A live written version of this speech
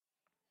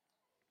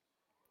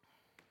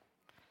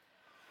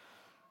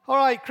All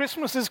right,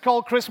 Christmas is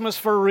called Christmas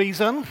for a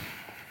reason,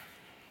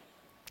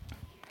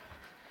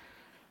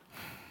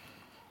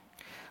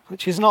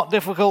 which is not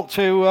difficult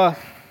to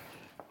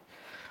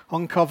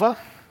uncover.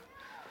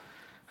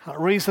 That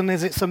reason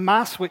is it's a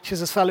Mass, which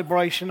is a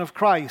celebration of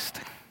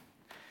Christ.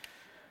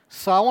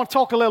 So I want to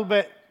talk a little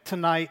bit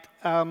tonight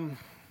about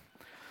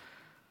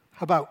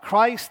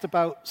Christ,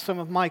 about some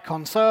of my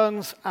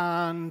concerns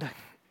and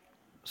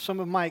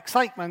some of my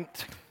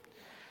excitement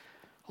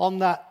on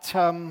that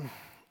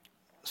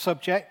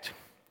subject.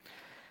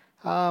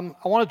 I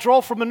want to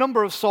draw from a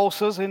number of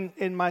sources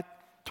in my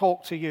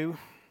talk to you.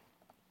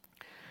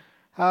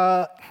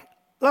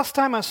 Last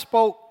time I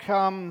spoke,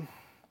 I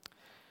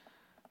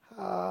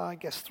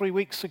guess 3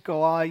 weeks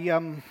ago,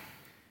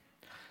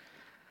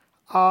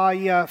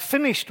 I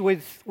finished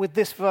with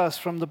this verse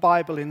from the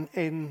Bible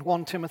in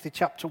 1 Timothy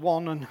chapter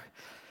 1 and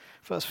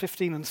verse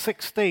 15 and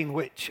 16,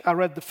 which I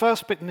read the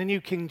first bit in the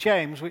New King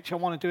James, which I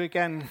want to do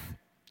again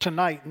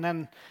tonight, and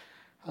then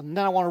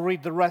I want to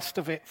read the rest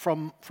of it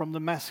from the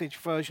Message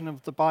version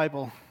of the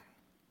Bible.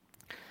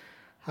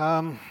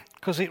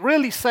 Because it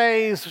really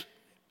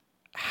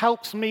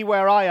helps me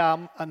where I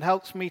am and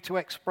helps me to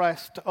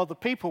express to other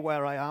people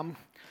where I am.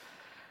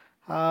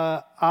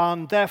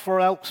 And therefore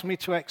helps me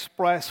to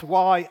express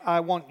why I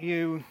want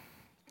you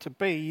to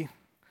be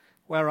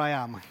where I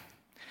am. It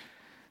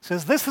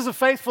says, "This is a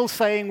faithful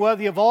saying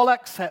worthy of all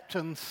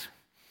acceptance."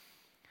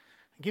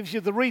 It gives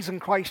you the reason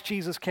Christ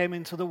Jesus came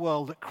into the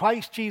world, that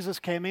Christ Jesus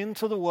came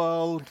into the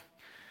world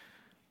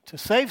to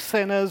save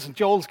sinners.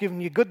 Joel's given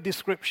you a good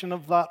description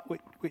of that,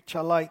 which I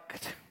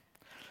liked.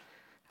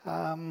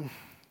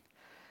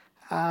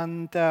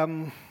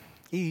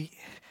 He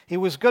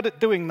was good at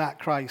doing that,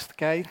 Christ,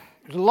 okay?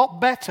 It was a lot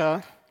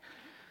better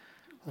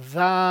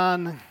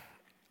than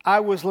I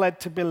was led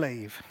to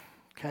believe,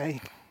 okay?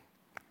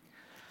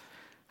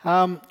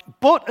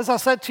 But as I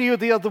said to you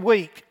the other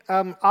week,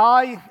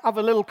 I have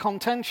a little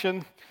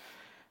contention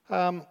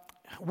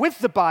with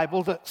the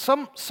Bible that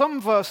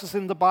some verses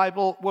in the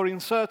Bible were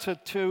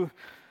inserted to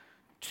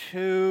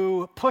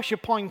push a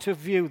point of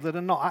view that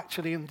are not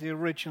actually in the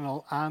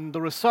original, and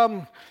there are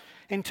some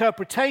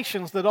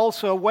interpretations that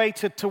also are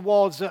weighted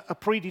towards a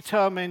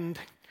predetermined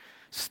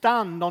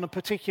stand on a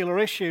particular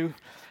issue.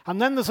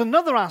 And then there's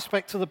another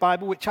aspect of the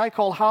Bible which I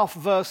call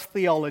half-verse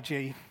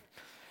theology,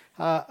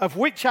 of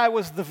which I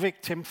was the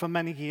victim for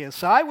many years.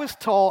 So I was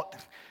taught,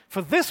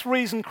 for this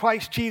reason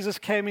Christ Jesus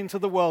came into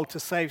the world to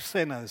save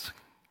sinners.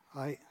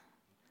 Right?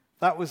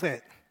 That was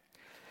it.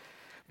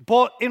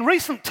 But in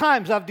recent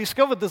times I've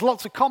discovered there's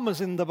lots of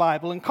commas in the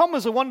Bible, and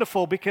commas are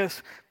wonderful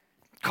because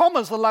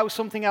commas allow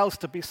something else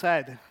to be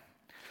said.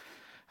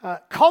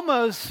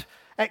 Commas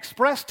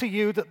express to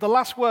you that the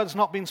last word's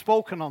not been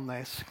spoken on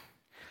this.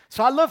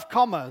 So I love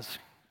commas.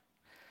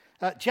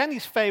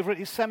 Jenny's favorite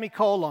is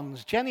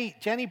semicolons.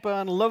 Jenny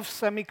Byrne loves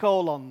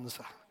semicolons.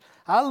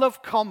 I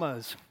love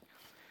commas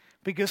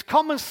because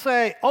commas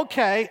say,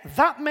 okay,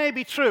 that may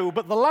be true,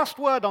 but the last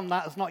word on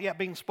that has not yet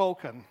been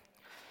spoken.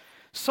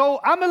 So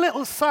I'm a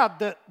little sad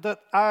that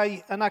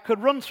I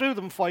could run through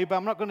them for you, but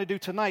I'm not going to do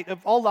tonight,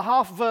 of all the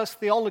half-verse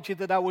theology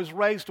that I was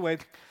raised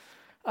with.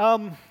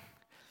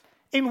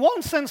 In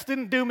one sense,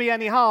 didn't do me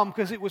any harm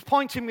because it was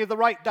pointing me the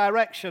right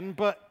direction,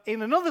 but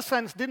in another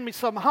sense, did me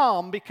some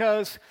harm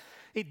because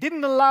it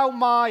didn't allow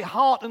my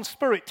heart and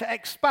spirit to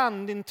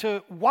expand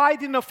into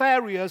wide enough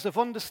areas of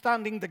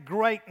understanding the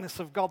greatness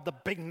of God, the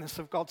bigness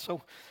of God.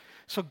 So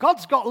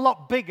God's got a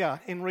lot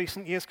bigger in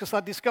recent years because I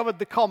discovered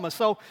the comma.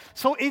 So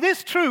it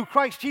is true,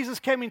 Christ Jesus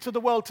came into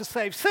the world to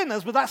save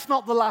sinners, but that's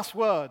not the last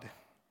word.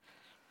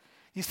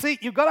 You see,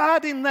 you've got to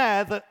add in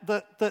there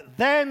that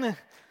then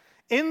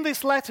in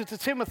this letter to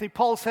Timothy,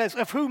 Paul says,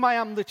 of whom I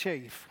am the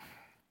chief.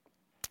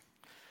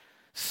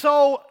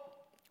 So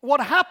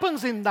what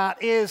happens in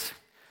that is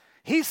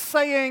he's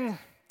saying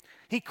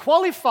he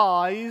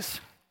qualifies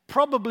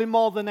probably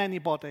more than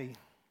anybody.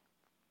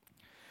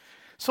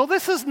 So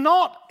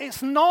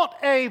it's not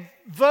a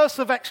verse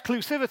of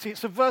exclusivity,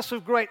 it's a verse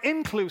of great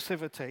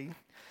inclusivity.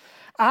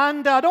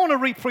 And I don't want to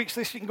re-preach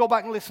this, you can go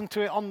back and listen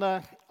to it on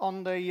the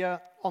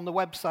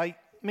website,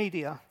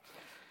 media.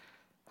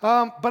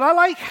 But I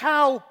like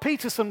how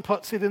Peterson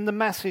puts it in the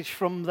Message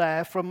from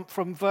there,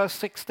 from verse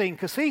 16,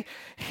 because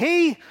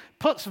he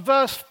puts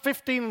verse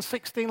 15 and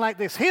 16 like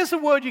this. Here's a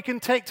word you can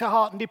take to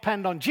heart and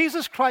depend on.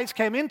 Jesus Christ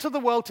came into the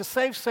world to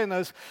save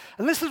sinners,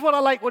 and this is what I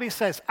like what he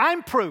says.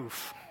 I'm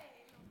proof,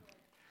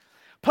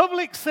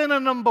 public sinner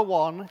number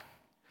one,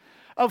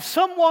 of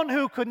someone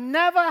who could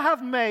never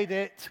have made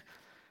it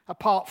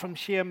apart from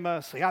sheer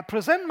mercy. I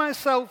present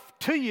myself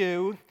to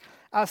you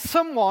as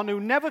someone who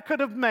never could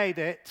have made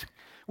it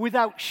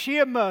without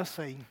sheer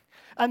mercy.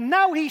 And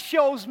now he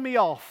shows me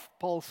off,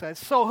 Paul says.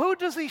 So who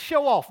does he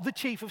show off? The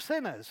chief of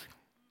sinners.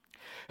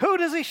 Who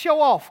does he show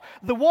off?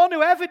 The one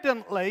who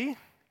evidently,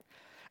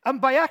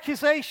 and by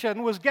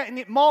accusation, was getting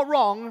it more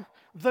wrong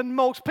than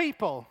most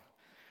people.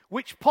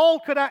 which Paul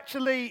could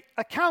actually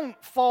account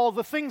for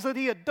the things that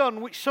he had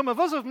done, which some of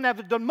us have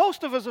never done,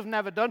 most of us have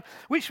never done,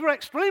 which were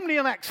extremely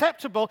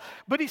unacceptable.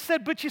 But he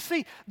said, but you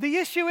see, the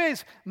issue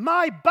is,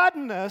 my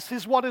badness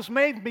is what has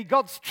made me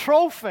God's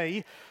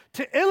trophy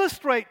to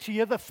illustrate to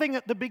you the thing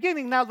at the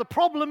beginning. Now, the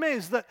problem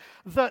is that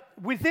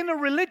within a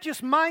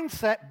religious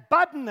mindset,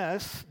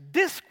 badness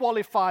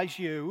disqualifies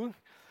you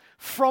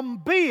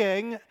from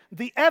being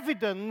the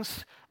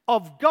evidence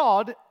of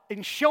God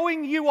in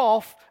showing you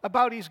off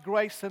about His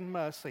grace and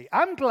mercy.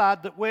 I'm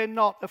glad that we're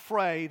not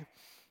afraid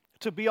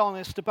to be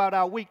honest about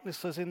our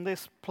weaknesses in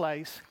this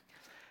place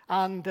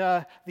and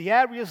the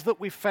areas that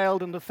we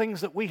failed and the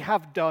things that we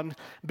have done,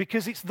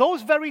 because it's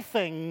those very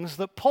things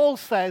that Paul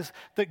says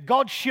that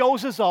God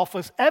shows us off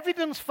as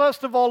evidence,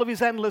 first of all, of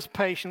His endless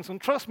patience.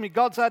 And trust me,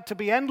 God's had to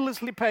be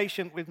endlessly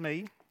patient with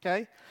me,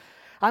 okay,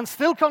 and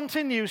still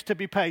continues to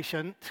be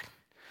patient.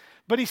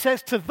 But He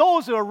says to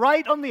those who are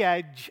right on the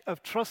edge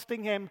of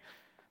trusting Him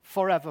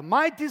forever.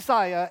 My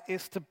desire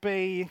is to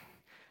be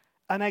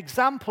an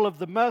example of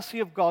the mercy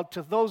of God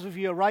to those of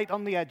you who are right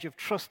on the edge of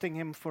trusting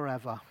Him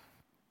forever.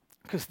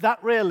 Because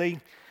that really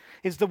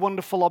is the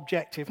wonderful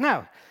objective.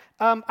 Now,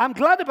 I'm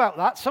glad about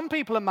that. Some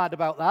people are mad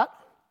about that.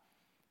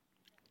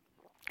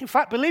 In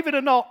fact, believe it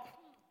or not,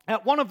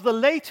 one of the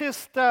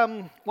latest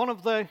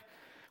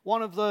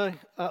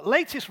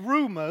latest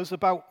rumors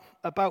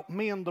about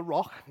me and The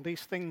Rock,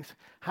 these things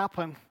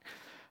happen,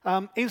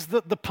 is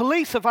that the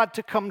police have had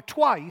to come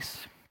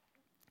twice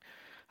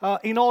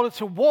in order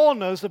to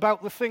warn us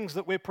about the things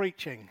that we're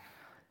preaching.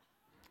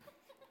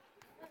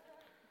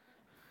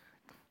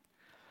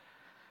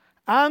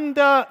 And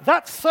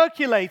that's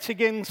circulating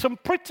in some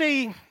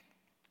pretty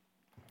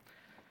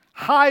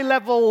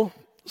high-level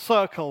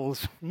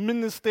circles,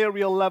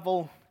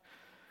 ministerial-level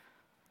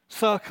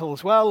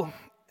circles. Well,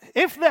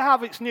 if they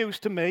have, it's news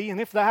to me, and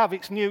if they have,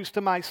 it's news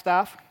to my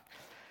staff.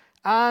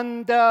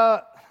 And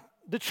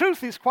the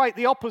truth is quite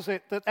the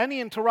opposite, that any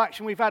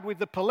interaction we've had with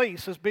the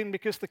police has been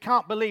because they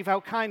can't believe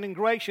how kind and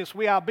gracious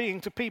we are being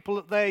to people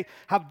that they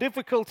have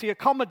difficulty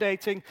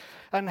accommodating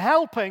and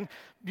helping.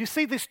 You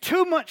see, there's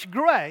too much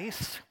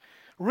grace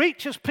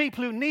reaches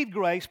people who need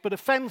grace, but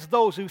offends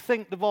those who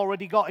think they've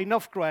already got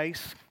enough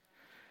grace,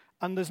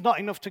 and there's not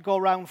enough to go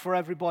around for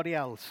everybody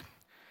else.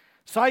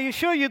 So I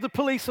assure you the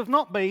police have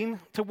not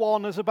been to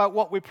warn us about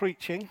what we're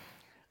preaching.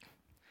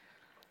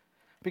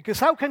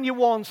 Because how can you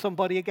warn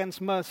somebody against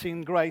mercy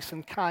and grace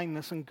and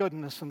kindness and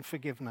goodness and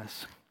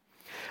forgiveness?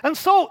 And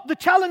so the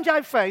challenge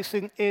I face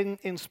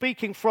in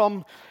speaking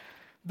from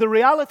the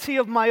reality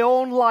of my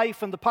own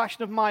life and the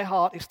passion of my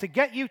heart is to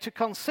get you to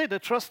consider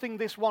trusting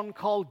this one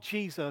called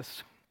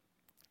Jesus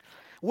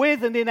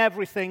with and in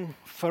everything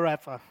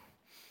forever.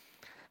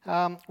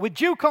 With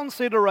due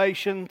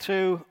consideration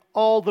to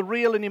all the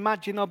real and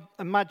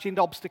imagined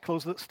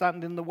obstacles that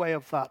stand in the way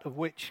of that, of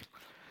which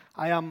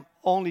I am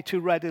only too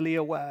readily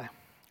aware.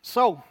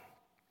 So,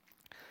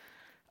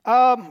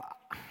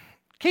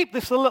 keep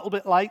this a little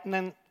bit light and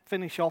then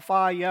finish off.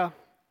 I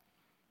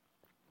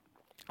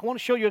want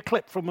to show you a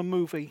clip from a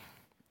movie.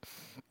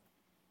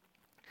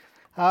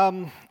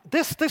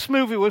 This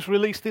movie was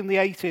released in the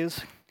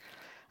 80s,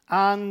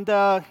 and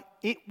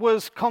it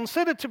was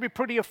considered to be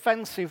pretty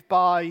offensive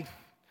by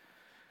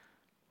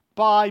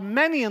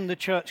many in the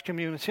church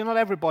community, not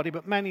everybody,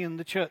 but many in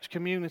the church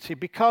community,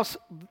 because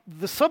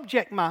the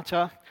subject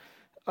matter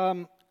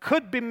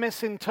could be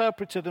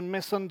misinterpreted and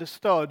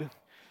misunderstood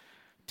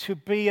to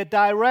be a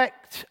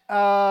direct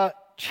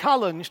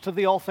challenge to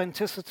the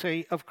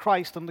authenticity of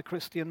Christ and the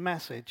Christian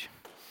message.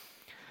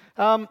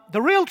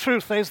 The real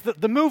truth is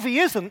that the movie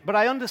isn't, but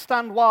I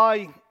understand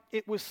why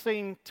it was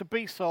seen to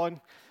be so. And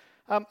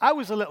I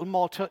was a little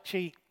more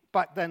touchy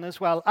back then as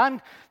well.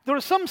 And there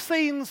are some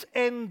scenes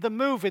in the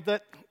movie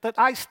that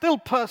I still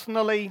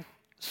personally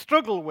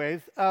struggle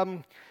with.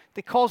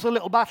 They cause a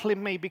little battle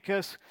in me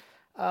because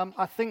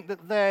I think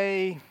that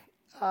they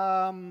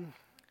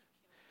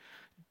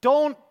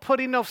don't put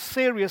enough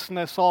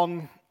seriousness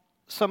on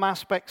some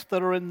aspects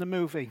that are in the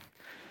movie.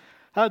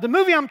 The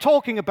movie I'm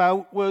talking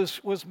about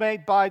was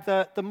made by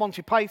the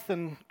Monty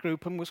Python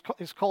group and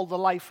is called The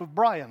Life of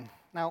Brian.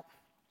 Now,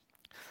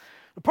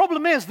 the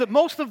problem is that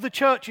most of the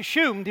church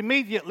assumed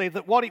immediately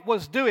that what it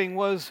was doing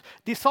was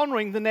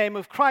dishonoring the name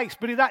of Christ,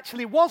 but it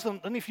actually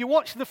wasn't. And if you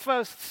watch the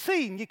first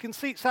scene, you can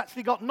see it's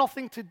actually got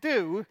nothing to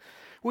do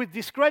with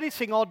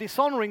discrediting or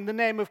dishonoring the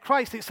name of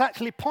Christ. It's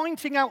actually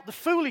pointing out the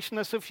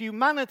foolishness of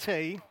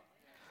humanity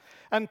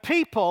and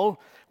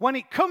people when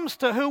it comes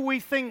to who we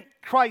think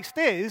Christ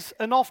is,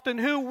 and often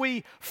who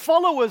we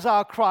follow as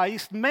our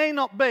Christ may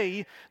not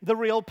be the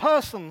real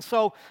person.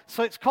 So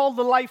it's called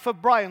The Life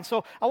of Brian.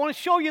 So I want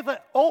to show you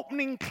the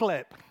opening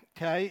clip,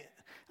 okay,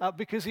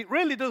 because it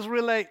really does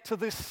relate to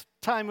this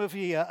time of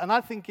year, and I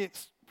think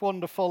it's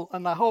wonderful,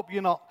 and I hope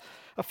you're not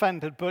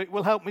offended, but it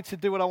will help me to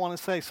do what I want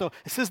to say. So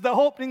this is the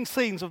opening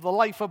scenes of The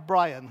Life of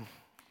Brian.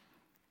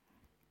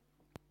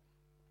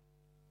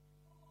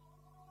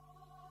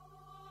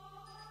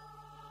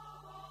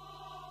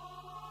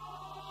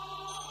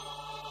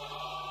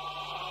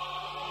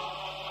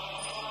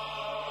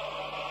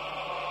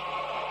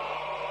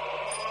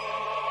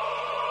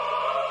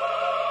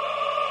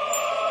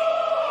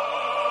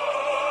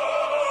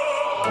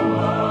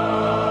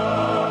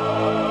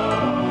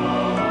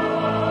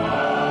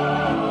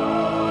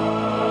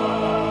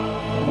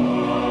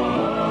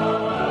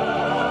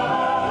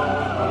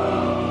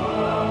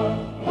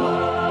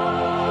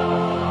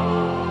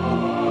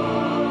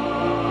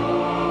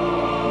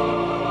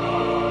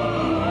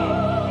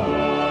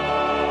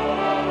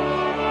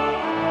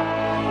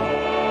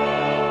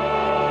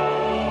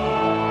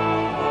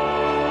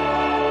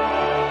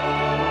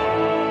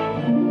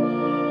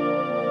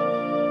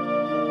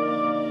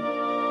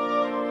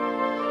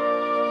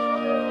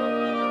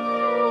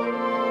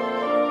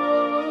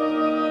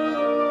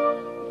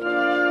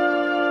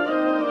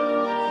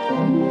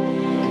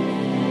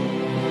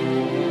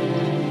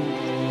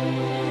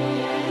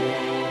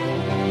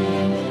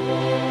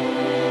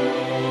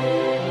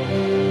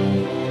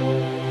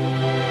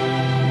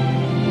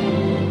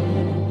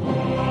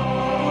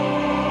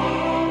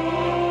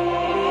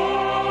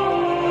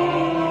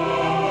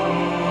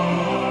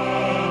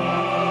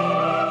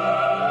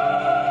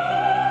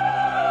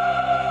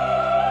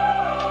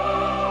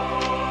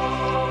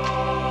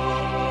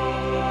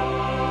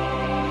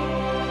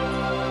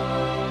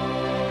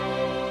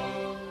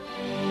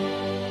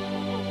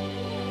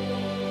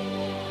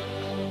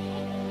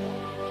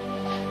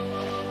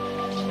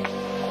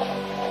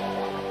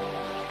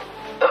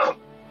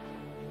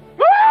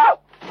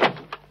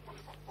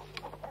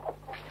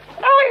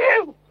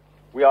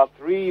 We are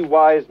 3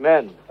 wise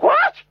men.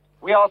 What?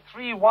 We are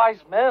 3 wise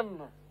men.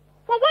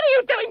 Well, what are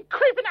you doing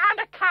creeping around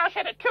a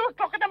cowshed at 2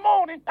 o'clock in the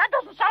morning? That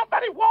doesn't sound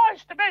very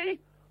wise to me.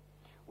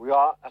 We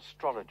are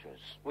astrologers.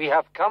 We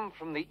have come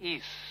from the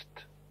east.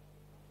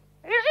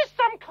 Is this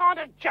some kind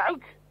of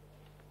joke?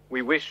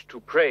 We wish to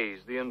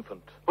praise the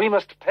infant. We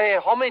must pay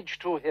homage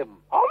to him.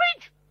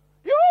 Homage?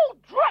 You're all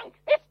drunk.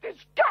 It's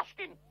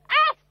disgusting.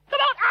 Out! Come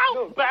on out!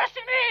 No.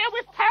 Bursting in here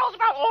with tales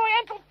about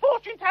Oriental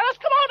fortune tellers.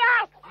 Come on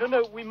out!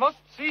 No, we must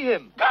see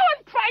him. Go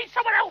and praise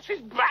someone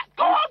else's brat.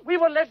 Go on! We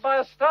were led by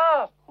a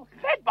star.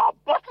 Led by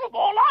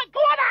Butterball. Go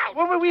on out!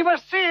 Well, we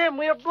must see him.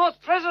 We have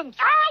brought presents.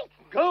 Out!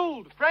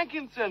 Gold,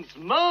 frankincense,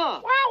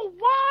 myrrh. Well,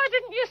 why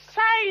didn't you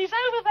say he's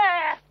over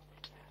there?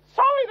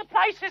 Sorry, the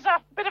place is a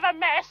bit of a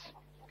mess.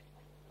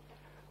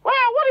 Well,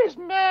 what is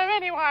myrrh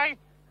anyway?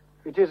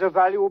 It is a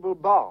valuable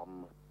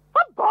balm.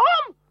 A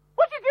bomb?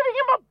 What are you giving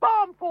him a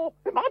bomb for?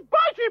 It might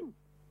bite him.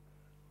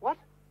 What?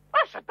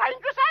 That's a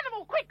dangerous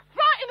animal. Quick,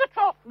 throw it in the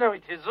trough. No,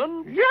 it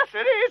isn't. Yes,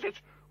 it is.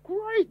 It's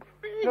great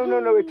big.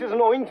 No, it is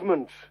an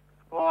ointment.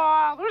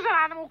 Oh, there's an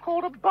animal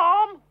called a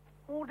bomb.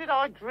 Or did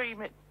I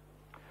dream it?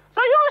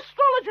 So you're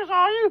astrologers,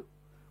 are you?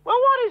 Well,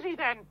 what is he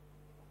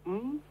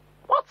then?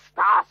 What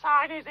star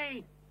sign is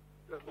he?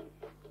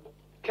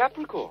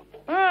 Capricorn.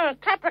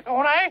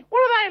 Capricorn, eh? What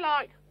are they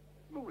like?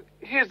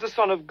 He is the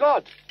Son of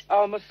God,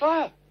 our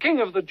Messiah, King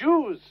of the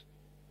Jews.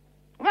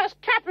 That's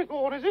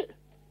Capricorn, is it?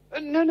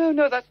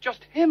 No, that's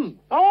just him.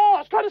 Oh, I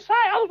was going to say,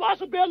 otherwise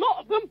there'd be a lot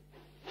of them.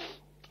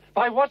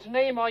 By what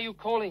name are you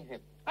calling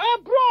him?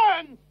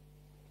 Brian!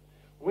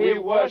 We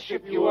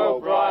worship you, O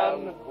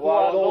Brian, who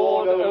are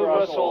Lord over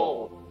us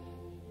all.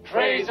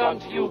 Praise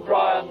unto you,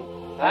 Brian,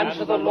 and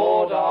to the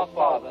Lord our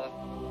Father.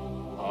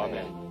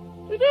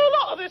 Amen. We do a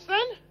lot of this,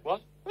 then?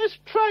 What? This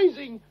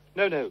praising.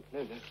 No. Well,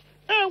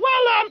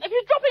 if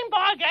you're dropping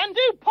by again,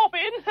 do pop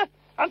in.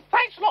 And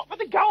thanks a lot for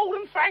the gold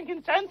and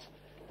frankincense.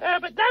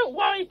 But don't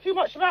worry too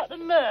much about the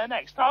myrrh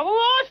next time, all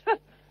right?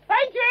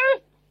 Thank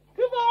you.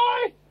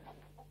 Goodbye.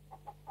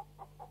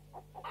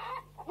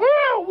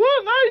 Well,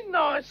 weren't they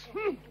nice?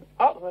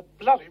 Out of their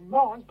bloody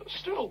minds, but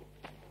still.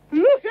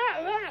 Look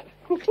at that.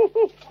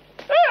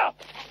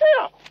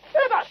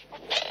 Here, that's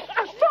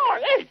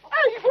mine. Hey,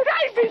 you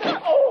gave me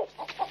that. Oh.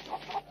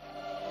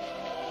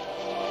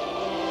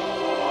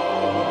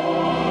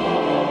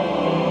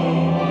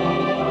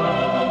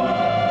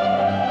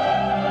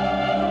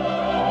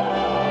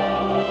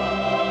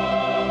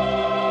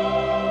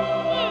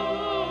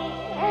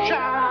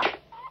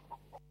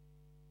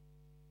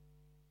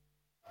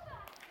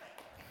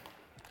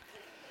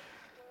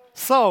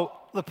 So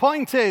the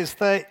point is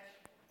they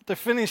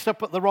finished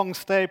up at the wrong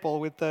stable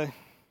with the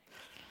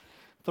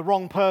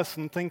wrong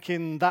person,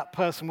 thinking that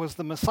person was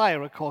the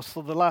Messiah, of course.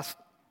 So the last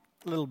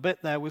little bit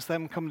there was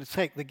them coming to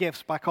take the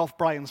gifts back off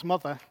Brian's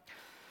mother,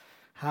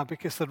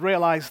 because they'd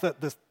realized that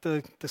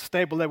the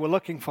stable they were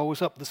looking for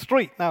was up the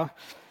street. Now,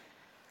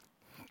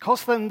 of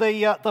course, then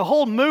the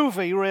whole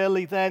movie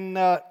really then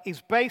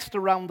is based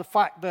around the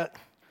fact that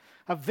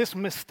of this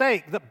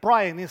mistake that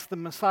Brian is the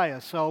Messiah.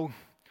 So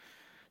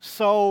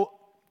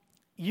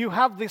you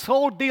have this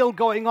whole deal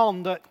going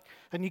on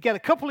and you get a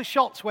couple of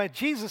shots where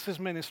Jesus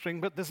is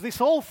ministering, but there's this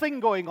whole thing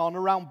going on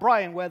around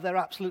Brian where they're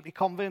absolutely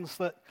convinced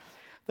that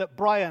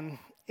Brian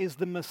is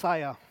the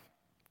Messiah.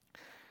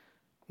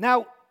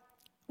 Now,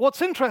 what's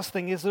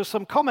interesting is there's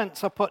some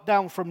comments I put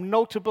down from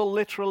notable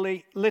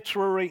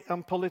literary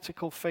and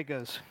political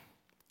figures.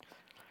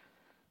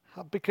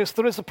 Because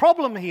there is a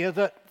problem here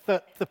that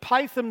the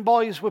Python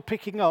boys were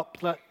picking up,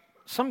 that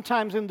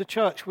sometimes in the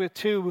church we're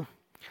too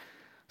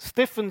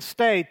stiff and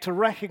staid to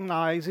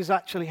recognize is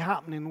actually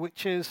happening,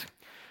 which is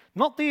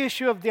not the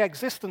issue of the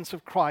existence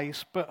of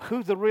Christ, but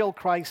who the real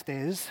Christ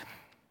is.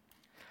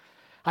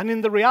 And in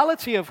the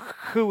reality of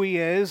who he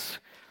is,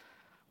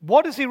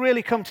 what does he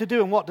really come to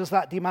do and what does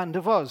that demand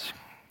of us?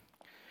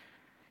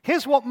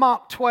 Here's what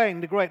Mark Twain,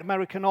 the great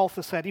American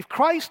author, said. If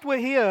Christ were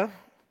here,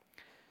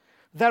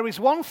 there is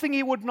one thing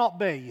he would not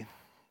be,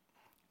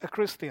 a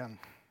Christian.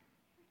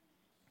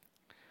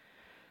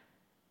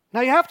 Now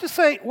you have to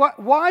say,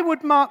 why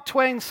would Mark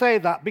Twain say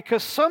that?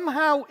 Because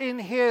somehow in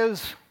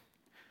his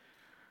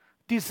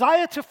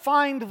desire to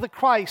find the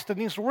Christ and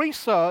his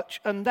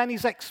research and then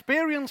his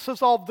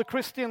experiences of the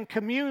Christian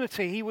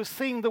community, he was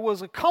seeing there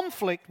was a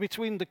conflict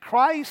between the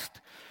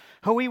Christ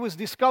who he was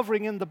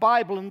discovering in the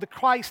Bible and the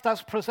Christ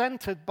as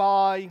presented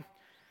by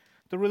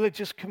the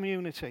religious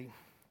community.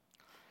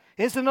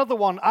 Here's another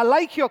one. I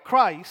like your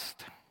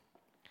Christ.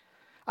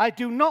 I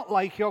do not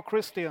like your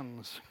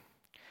Christians.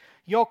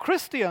 Your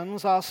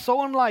Christians are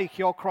so unlike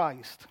your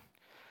Christ.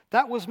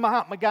 That was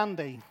Mahatma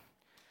Gandhi,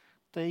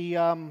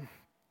 the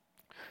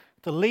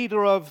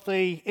leader of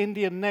the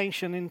Indian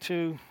nation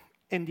into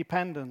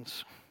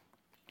independence.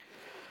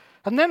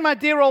 And then my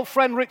dear old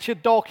friend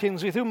Richard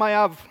Dawkins, with whom I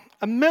have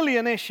a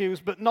million issues,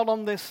 but not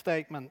on this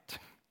statement.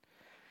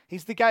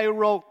 He's the guy who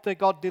wrote The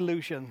God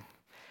Delusion.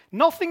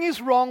 Nothing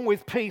is wrong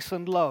with peace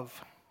and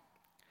love.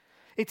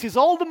 It is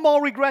all the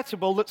more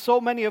regrettable that so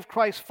many of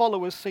Christ's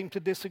followers seem to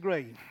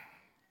disagree.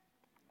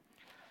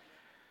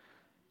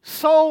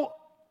 So,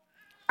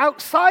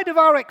 outside of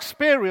our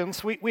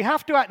experience, we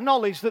have to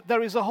acknowledge that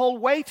there is a whole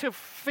weight of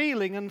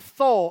feeling and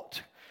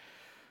thought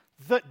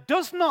that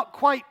does not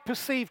quite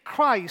perceive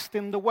Christ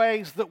in the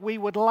ways that we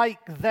would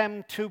like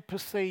them to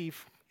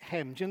perceive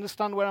him. Do you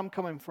understand where I'm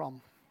coming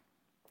from?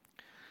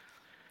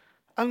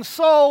 And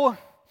so,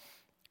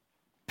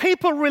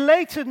 people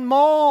related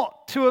more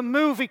to a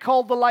movie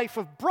called The Life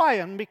of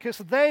Brian because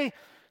they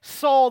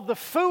saw the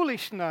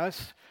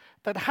foolishness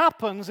that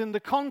happens in the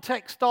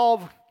context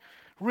of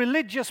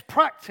religious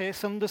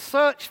practice and the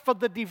search for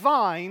the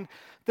divine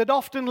that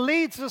often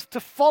leads us to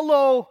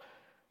follow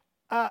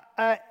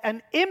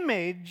an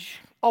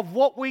image of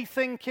what we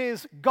think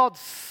is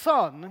God's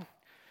Son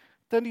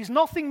that is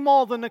nothing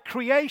more than a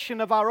creation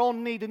of our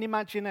own need and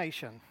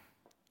imagination.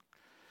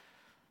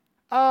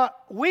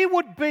 We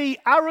would be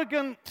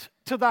arrogant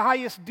to the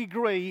highest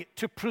degree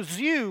to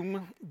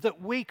presume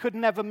that we could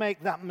never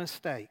make that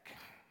mistake.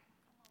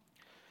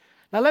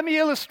 Now, let me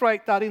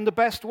illustrate that in the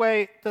best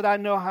way that I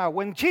know how.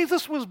 When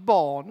Jesus was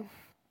born,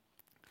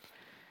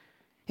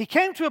 he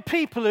came to a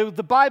people who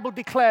the Bible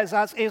declares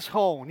as his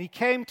own. He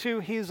came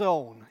to his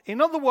own. In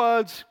other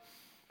words,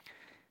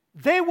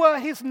 they were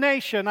his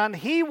nation, and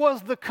he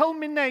was the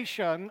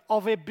culmination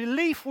of a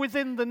belief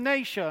within the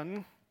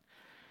nation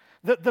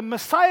that the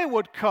Messiah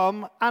would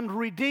come and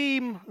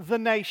redeem the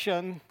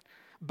nation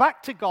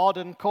back to God.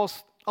 And of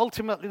course,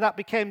 ultimately that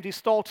became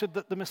distorted,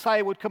 that the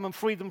Messiah would come and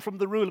free them from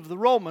the rule of the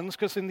Romans,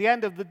 because in the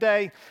end of the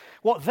day,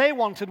 what they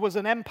wanted was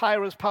an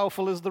empire as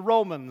powerful as the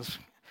Romans.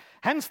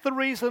 Hence the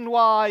reason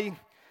why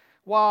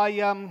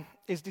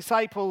his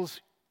disciples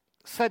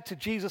said to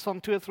Jesus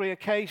on 2 or 3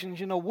 occasions,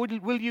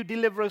 will you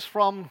deliver us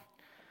from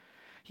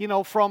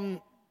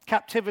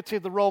captivity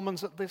of the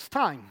Romans at this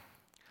time?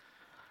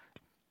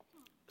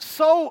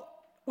 So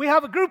we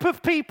have a group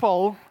of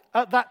people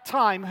at that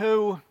time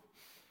who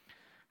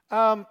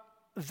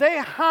they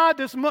had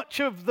as much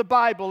of the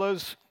Bible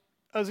as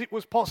it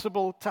was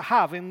possible to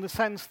have, in the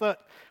sense that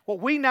what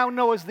we now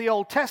know as the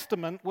Old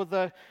Testament were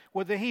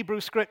the Hebrew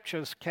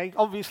Scriptures. Okay?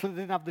 Obviously, they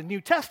didn't have the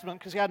New Testament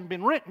because it hadn't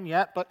been written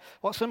yet, but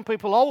what some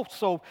people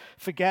also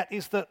forget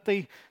is that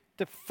the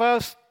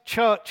first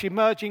church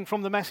emerging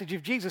from the message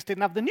of Jesus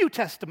didn't have the New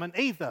Testament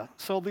either.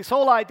 So this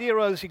whole idea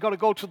is you've got to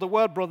go to the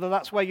Word, brother,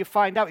 that's where you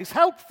find out, is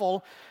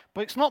helpful,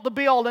 but it's not the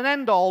be-all and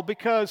end-all,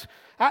 because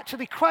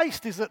actually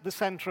Christ is at the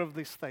center of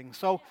this thing.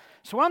 So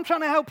what I'm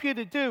trying to help you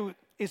to do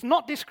is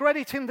not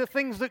discrediting the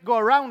things that go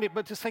around it,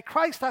 but to say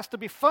Christ has to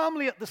be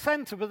firmly at the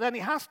center, but then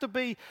it has to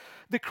be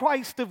the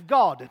Christ of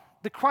God,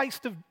 the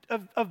Christ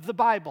of the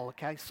Bible,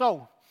 okay?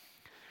 So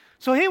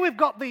here we've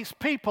got these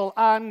people,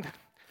 and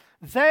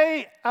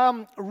they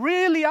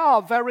really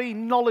are very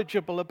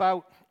knowledgeable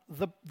about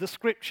the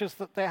scriptures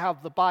that they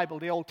have, the Bible,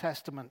 the Old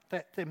Testament.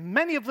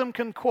 Many of them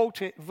can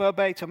quote it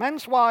verbatim.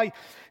 Hence why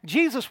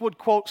Jesus would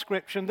quote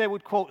scripture and they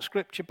would quote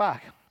scripture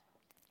back.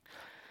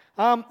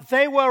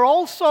 They were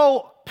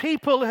also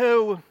people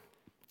who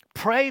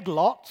prayed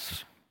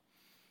lots.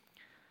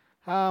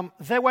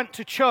 They went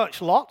to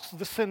church lots,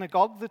 the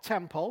synagogue, the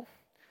temple.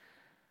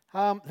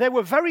 They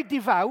were very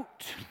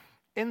devout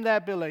in their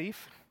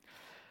belief,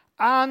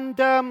 and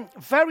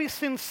very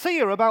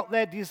sincere about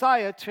their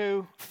desire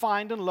to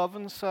find and love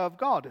and serve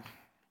God.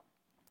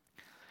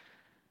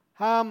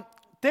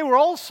 They were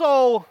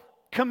also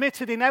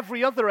committed in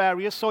every other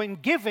area. So in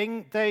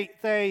giving, they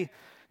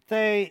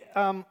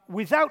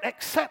without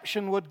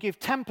exception would give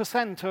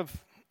 10%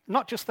 of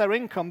not just their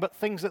income, but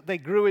things that they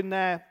grew in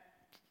their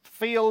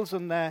fields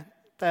and their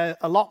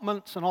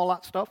allotments and all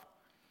that stuff.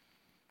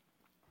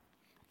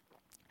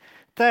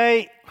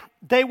 They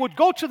would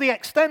go to the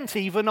extent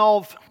even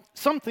of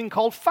something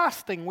called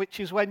fasting, which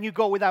is when you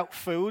go without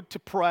food to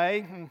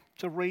pray and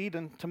to read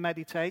and to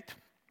meditate.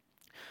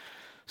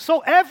 So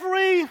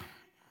every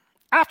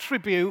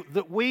attribute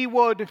that we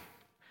would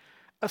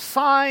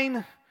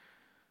assign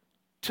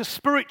to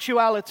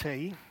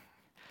spirituality,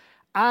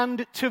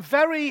 and to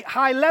very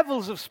high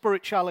levels of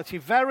spirituality,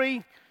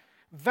 very,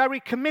 very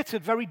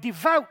committed, very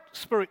devout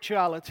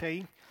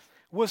spirituality,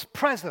 was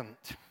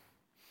present.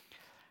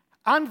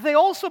 And they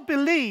also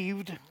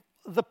believed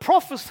the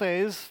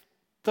prophecies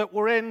that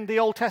were in the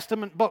Old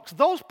Testament books.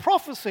 Those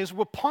prophecies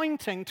were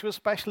pointing to a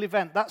special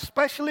event. That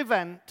special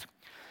event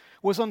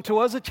was, unto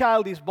us a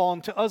child is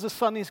born, to us a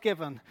son is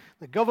given.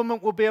 The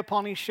government will be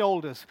upon his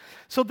shoulders.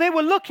 So they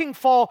were looking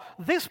for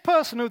this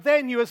person who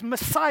they knew as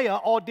Messiah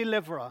or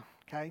deliverer.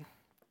 Okay?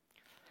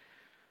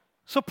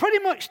 So pretty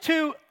much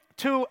to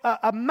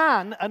a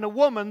man and a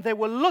woman, they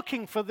were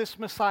looking for this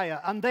Messiah.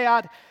 And they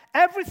had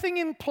everything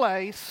in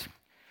place,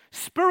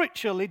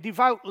 spiritually,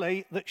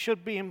 devoutly, that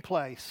should be in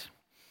place.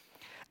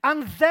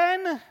 And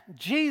then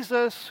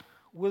Jesus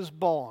was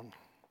born.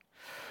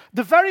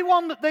 The very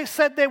one that they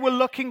said they were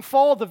looking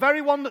for, the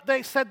very one that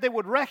they said they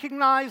would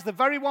recognize, the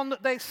very one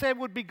that they said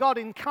would be God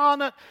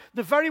incarnate,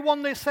 the very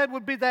one they said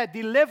would be their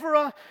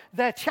deliverer,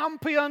 their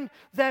champion,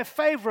 their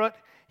favorite,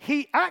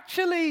 he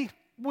actually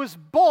was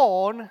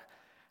born,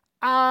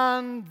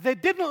 and they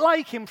didn't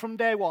like him from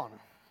day one.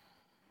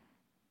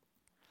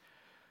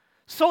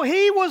 So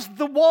he was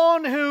the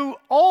one who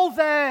all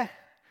their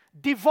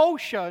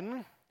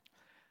devotion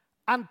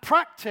and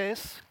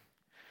practice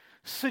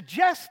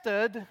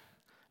suggested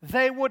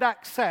they would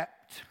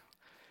accept.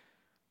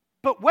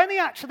 But when he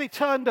actually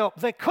turned up,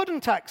 they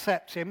couldn't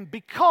accept him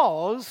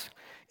because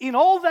in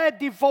all their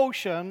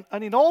devotion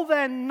and in all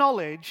their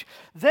knowledge,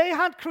 they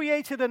had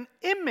created an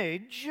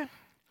image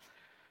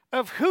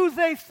of who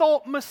they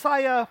thought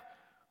Messiah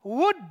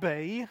would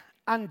be,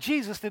 and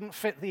Jesus didn't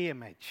fit the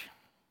image.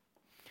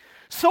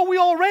 So we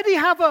already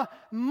have a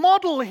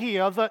model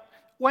here that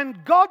when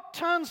God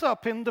turns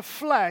up in the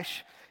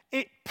flesh,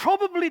 it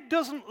probably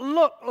doesn't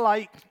look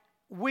like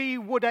we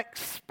would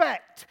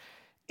expect,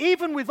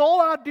 even with all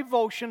our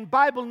devotion,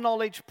 Bible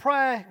knowledge,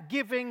 prayer,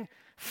 giving,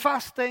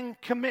 fasting,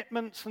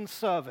 commitments, and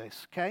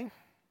service, okay?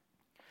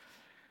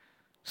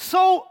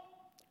 So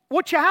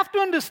what you have to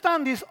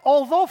understand is,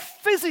 although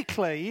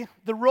physically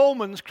the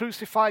Romans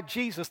crucified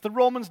Jesus, the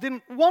Romans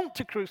didn't want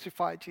to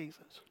crucify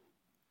Jesus.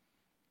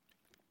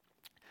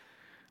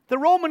 The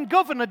Roman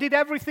governor did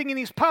everything in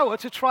his power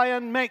to try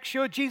and make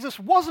sure Jesus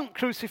wasn't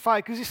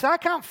crucified, because he said, I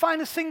can't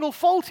find a single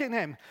fault in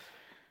him.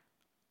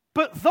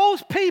 But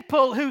those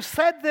people who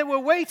said they were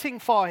waiting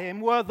for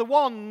him were the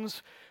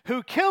ones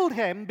who killed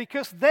him,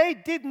 because they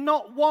did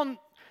not want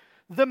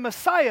the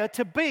Messiah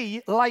to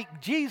be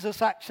like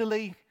Jesus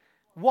actually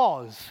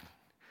was.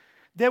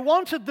 They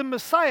wanted the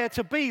Messiah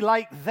to be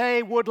like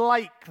they would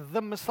like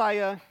the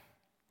Messiah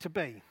to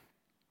be.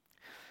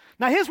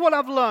 Now here's what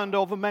I've learned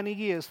over many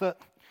years, that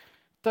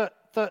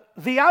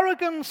the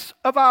arrogance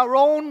of our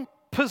own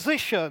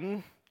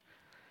position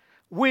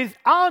with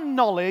our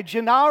knowledge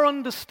and our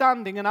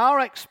understanding and our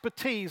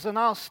expertise and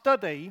our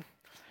study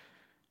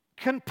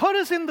can put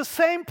us in the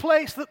same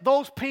place that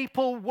those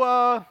people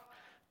were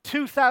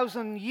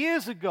 2,000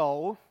 years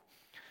ago,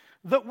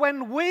 that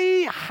when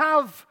we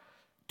have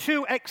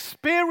to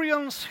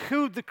experience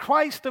who the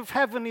Christ of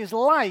heaven is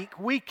like,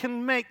 we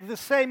can make the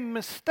same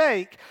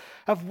mistake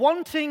of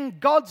wanting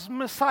God's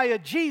Messiah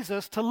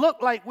Jesus to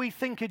look like we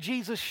think a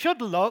Jesus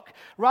should look,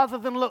 rather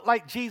than look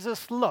like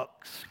Jesus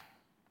looks.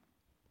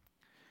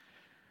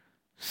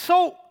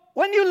 So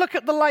when you look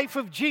at the life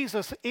of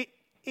Jesus,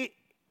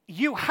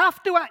 you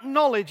have to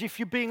acknowledge, if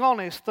you're being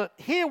honest, that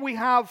here we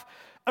have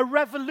a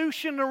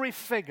revolutionary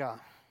figure.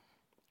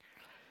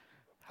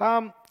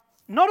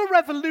 Not a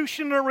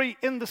revolutionary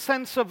in the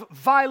sense of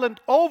violent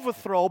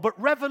overthrow, but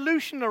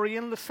revolutionary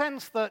in the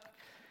sense that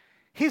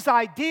his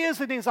ideas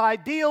and his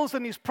ideals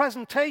and his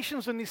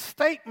presentations and his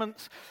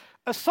statements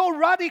are so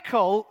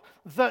radical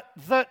that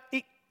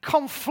it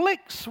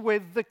conflicts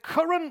with the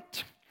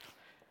current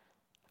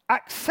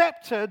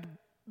accepted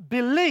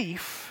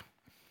belief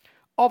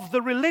of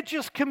the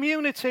religious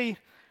community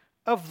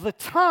of the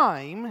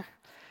time,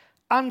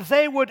 and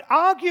they would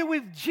argue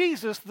with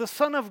Jesus, the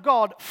Son of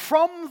God,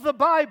 from the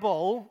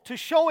Bible to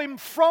show him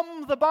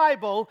from the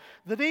Bible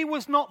that he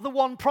was not the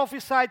one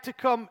prophesied to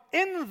come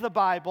in the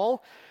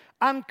Bible,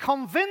 and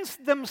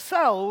convinced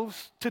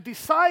themselves to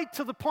decide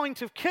to the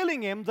point of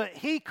killing him that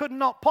he could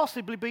not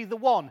possibly be the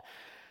one.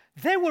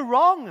 They were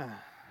wrong.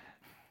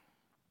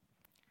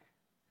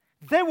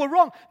 They were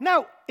wrong.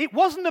 Now, it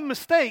wasn't a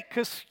mistake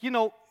because,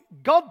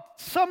 God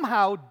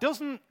somehow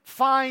doesn't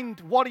find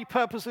what he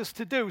purposes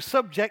to do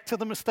subject to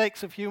the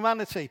mistakes of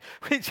humanity,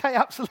 which I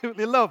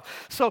absolutely love.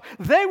 So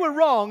they were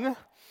wrong,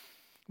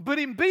 but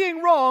in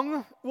being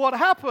wrong, what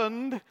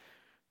happened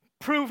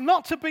proved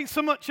not to be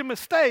so much a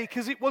mistake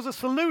as it was a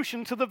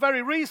solution to the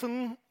very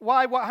reason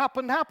why what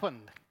happened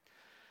happened.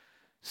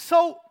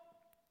 So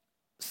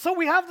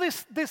we have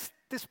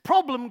this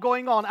problem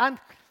going on,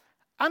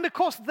 and of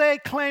course, they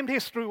claimed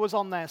history was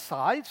on their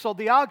side. So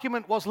the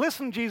argument was,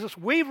 listen, Jesus,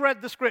 we've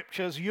read the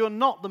scriptures. You're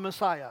not the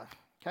Messiah.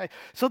 Okay?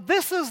 So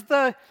this is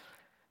the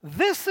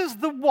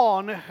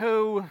one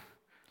who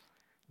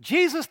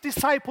Jesus'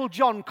 disciple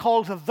John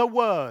called the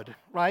Word,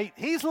 right?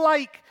 He's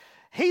like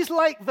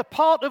the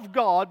part of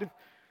God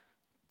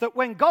that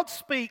when God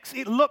speaks,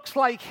 it looks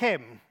like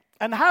him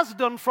and has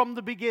done from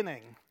the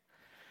beginning.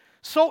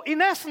 So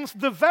in essence,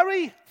 the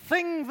very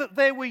thing that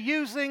they were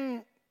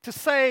using to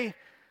say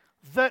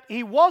that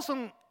he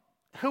wasn't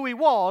who he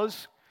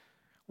was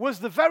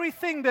the very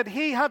thing that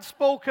he had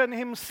spoken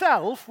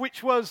himself,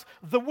 which was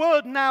the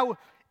word now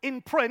in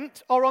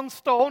print or on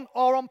stone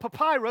or on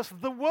papyrus,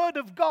 the word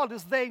of God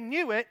as they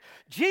knew it.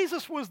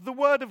 Jesus was the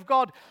word of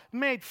God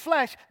made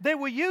flesh. They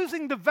were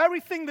using the very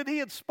thing that he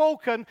had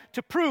spoken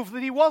to prove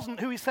that he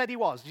wasn't who he said he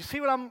was. You see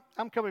where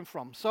I'm coming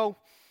from? So,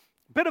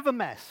 bit of a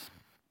mess.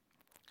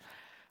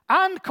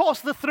 And, of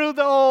course, through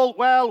the whole,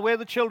 well, we're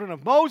the children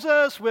of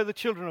Moses, we're the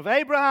children of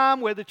Abraham,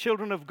 we're the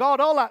children of God,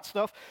 all that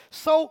stuff.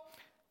 So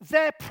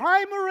their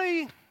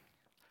primary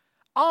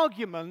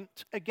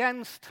argument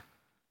against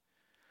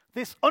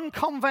this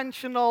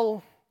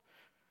unconventional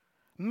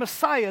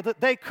Messiah that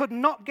they could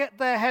not get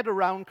their head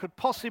around could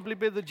possibly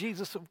be the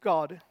Jesus of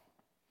God,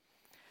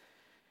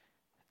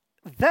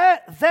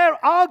 their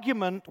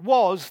argument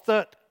was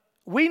that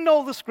we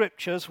know the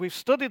Scriptures, we've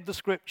studied the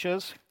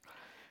Scriptures,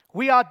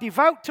 we are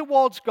devout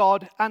towards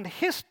God, and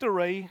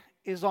history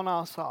is on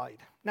our side.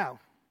 Now,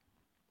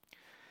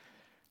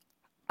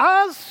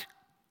 as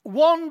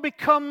one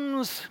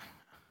becomes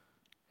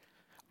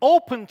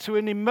open to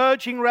an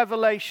emerging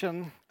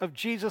revelation of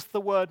Jesus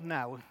the Word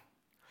now,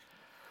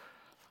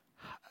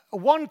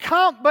 one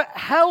can't but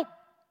help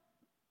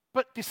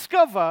but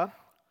discover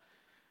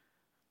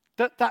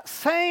that that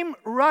same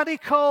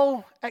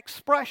radical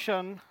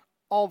expression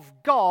of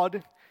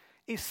God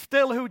is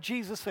still who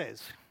Jesus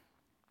is.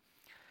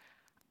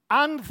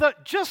 And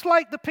that just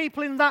like the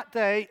people in that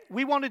day,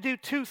 we want to do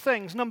two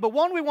things. Number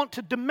one, we want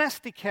to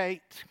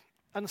domesticate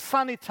and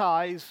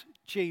sanitize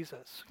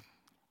Jesus.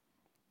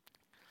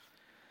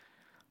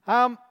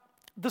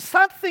 The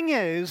sad thing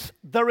is,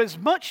 there is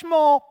much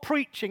more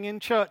preaching in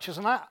churches,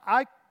 and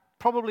I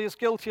probably as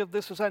guilty of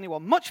this as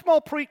anyone, much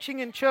more preaching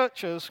in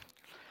churches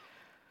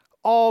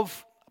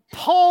of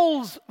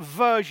Paul's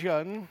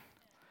version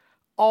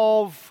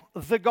of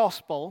the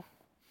gospel,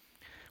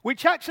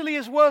 which actually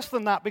is worse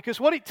than that, because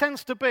what it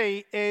tends to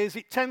be is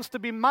it tends to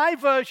be my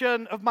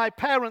version of my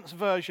parents'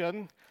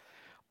 version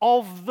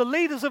of the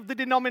leaders of the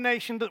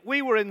denomination that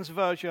we were in's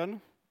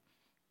version,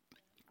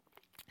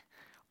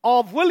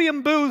 of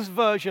William Booth's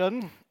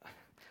version,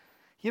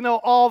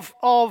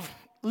 of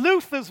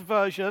Luther's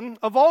version,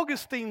 of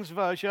Augustine's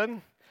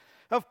version,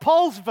 of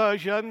Paul's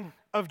version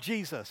of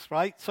Jesus,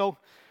 right? So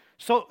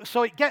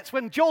it gets,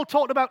 when Joel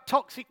talked about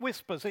toxic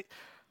whispers,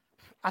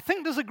 I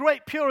think there's a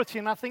great purity,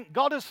 and I think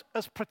God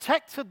has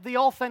protected the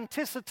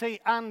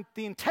authenticity and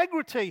the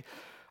integrity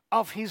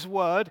of His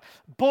Word,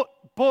 but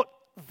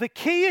the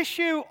key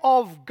issue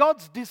of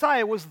God's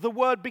desire was the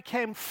Word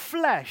became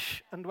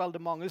flesh and dwelled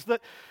among us,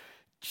 that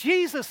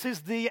Jesus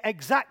is the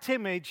exact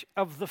image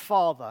of the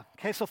Father.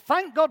 Okay, so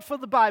thank God for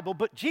the Bible,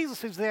 but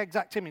Jesus is the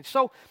exact image.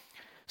 So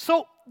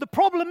the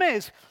problem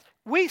is,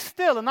 we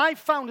still, and I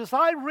found as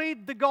I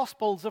read the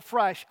Gospels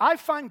afresh, I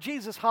find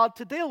Jesus hard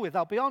to deal with,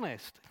 I'll be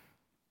honest.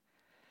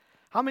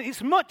 I mean,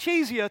 it's much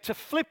easier to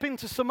flip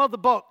into some other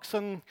books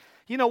and,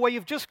 where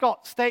you've just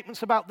got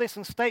statements about this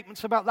and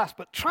statements about that,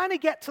 but trying to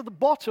get to the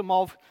bottom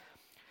of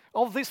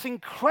this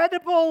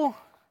incredible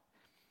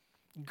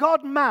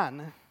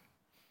God-man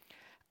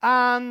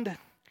and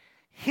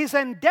his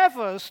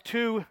endeavors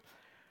to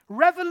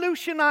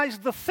revolutionize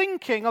the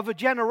thinking of a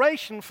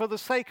generation for the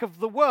sake of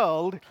the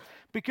world,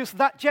 because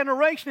that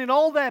generation, in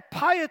all their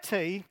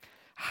piety,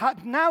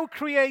 had now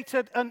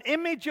created an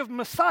image of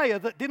Messiah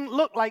that didn't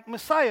look like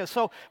Messiah.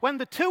 So when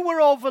the two were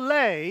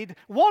overlaid,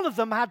 one of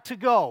them had to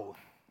go.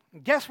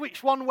 Guess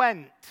which one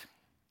went?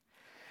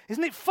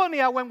 Isn't it funny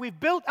how when we've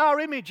built our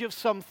image of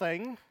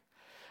something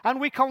and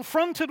we're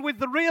confronted with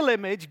the real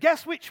image,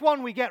 guess which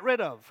one we get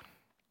rid of?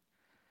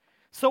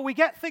 So we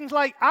get things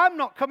like, I'm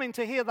not coming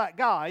to hear that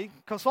guy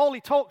because all he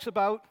talks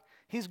about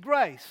is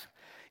grace.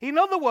 In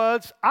other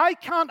words, I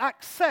can't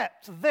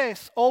accept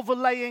this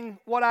overlaying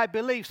what I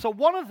believe. So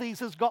one of these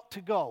has got to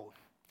go.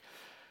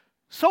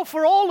 So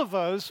for all of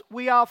us,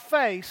 we are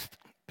faced,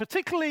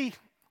 particularly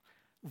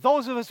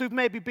those of us who've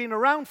maybe been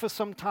around for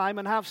some time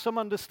and have some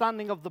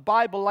understanding of the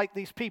Bible like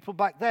these people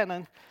back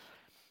then,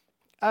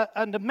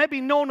 and maybe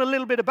known a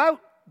little bit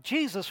about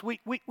Jesus,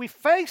 we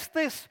face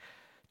this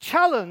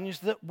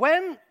challenge that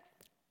when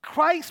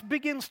Christ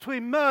begins to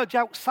emerge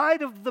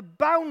outside of the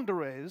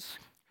boundaries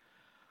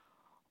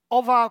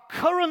of our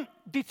current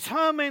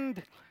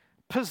determined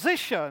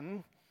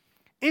position,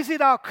 is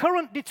it our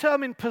current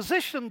determined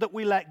position that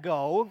we let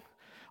go,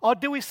 or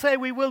do we say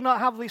we will not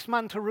have this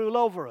man to rule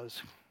over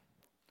us?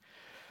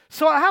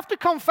 So I have to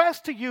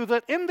confess to you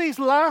that in these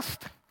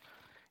last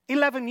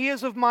 11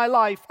 years of my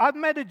life, I've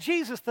met a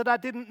Jesus that I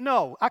didn't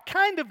know. I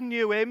kind of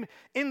knew him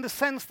in the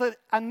sense that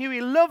I knew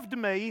he loved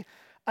me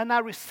and I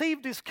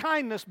received his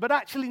kindness, but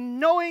actually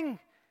knowing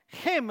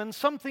him and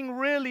something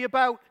really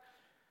about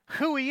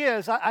who he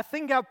is, I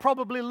think I've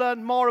probably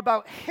learned more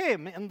about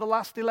him in the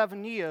last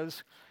 11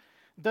 years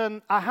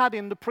than I had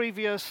in the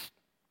previous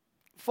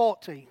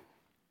 40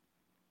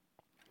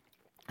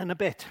 and a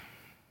bit.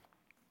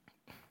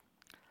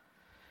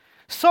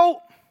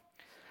 So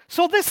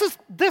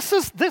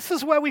this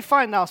is where we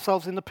find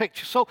ourselves in the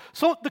picture. So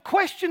the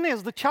question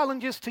is, the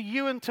challenge is to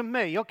you and to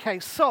me. Okay,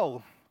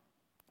 so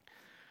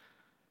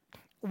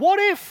what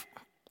if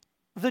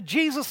the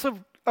Jesus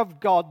of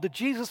God, the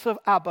Jesus of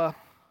Abba,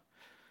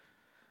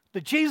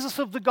 the Jesus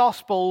of the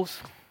Gospels,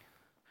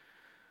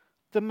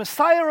 the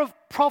Messiah of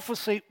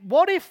prophecy,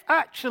 what if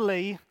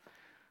actually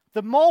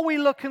the more we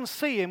look and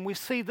see him, we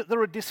see that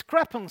there are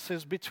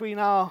discrepancies between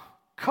our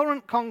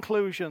current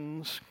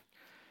conclusions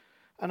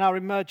and our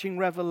emerging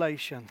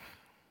revelation?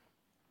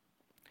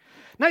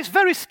 Now it's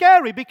very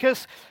scary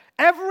because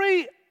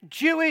every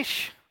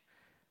Jewish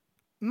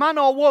man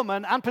or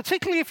woman, and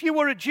particularly if you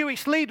were a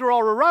Jewish leader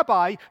or a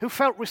rabbi who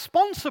felt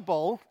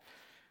responsible,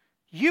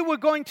 you were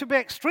going to be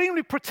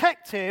extremely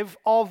protective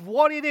of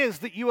what it is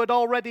that you had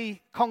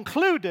already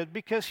concluded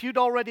because you'd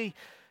already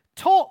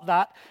taught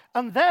that,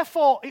 and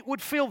therefore it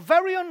would feel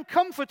very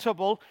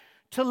uncomfortable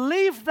to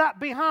leave that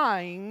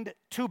behind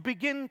to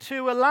begin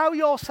to allow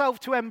yourself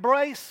to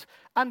embrace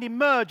and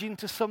emerge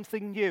into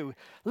something new.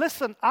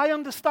 Listen, I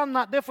understand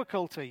that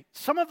difficulty.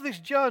 Some of this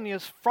journey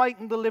has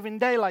frightened the living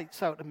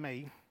daylights out of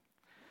me.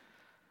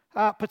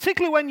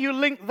 particularly when you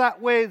link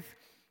that with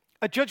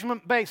a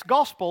judgment-based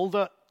gospel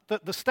that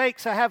the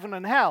stakes are heaven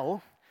and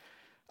hell,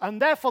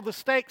 and therefore the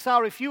stakes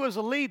are if you as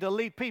a leader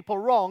lead people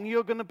wrong,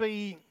 you're going to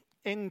be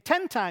in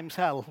 10 times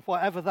hell,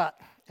 whatever that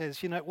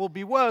is. It will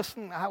be worse.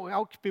 And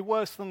how could it be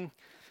worse than...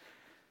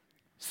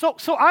 So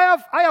I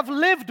have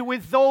lived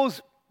with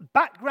those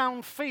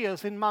background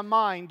fears in my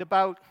mind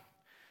about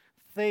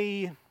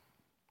the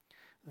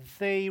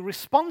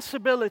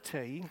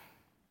responsibility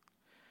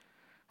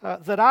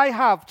that I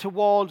have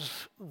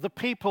towards the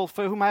people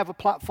for whom I have a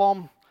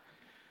platform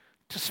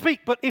to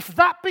speak. But if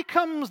that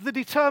becomes the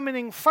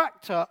determining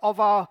factor of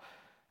our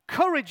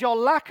courage or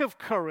lack of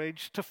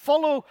courage to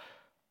follow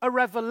a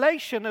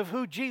revelation of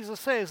who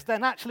Jesus is,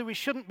 then actually we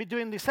shouldn't be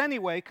doing this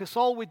anyway, because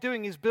all we're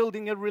doing is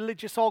building a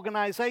religious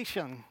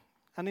organization,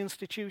 an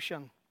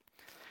institution.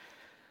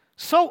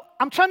 So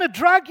I'm trying to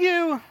drag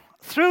you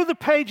through the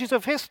pages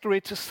of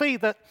history to see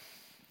that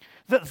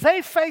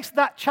they faced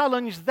that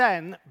challenge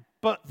then,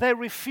 but they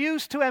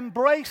refused to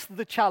embrace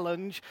the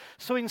challenge.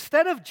 So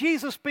instead of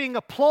Jesus being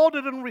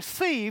applauded and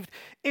received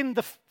in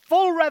the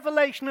full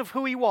revelation of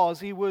who he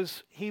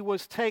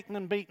was taken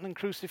and beaten and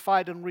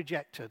crucified and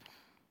rejected.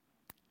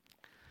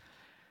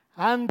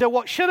 And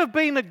what should have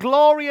been a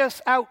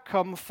glorious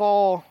outcome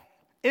for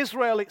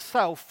Israel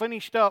itself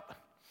finished up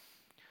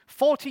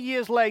 40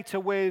 years later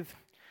with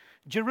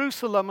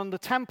Jerusalem and the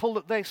temple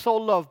that they so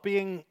loved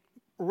being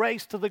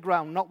razed to the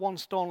ground, not one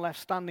stone left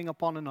standing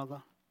upon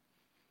another.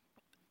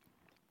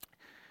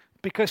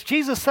 Because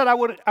Jesus said, I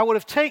would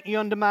have taken you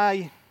under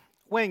my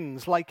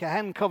wings like a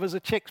hen covers her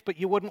chicks, but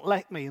you wouldn't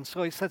let me. And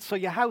so he said, so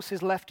your house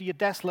is left to you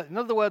desolate. In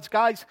other words,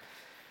 guys,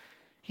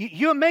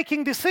 you're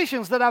making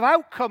decisions that have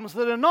outcomes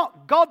that are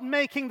not God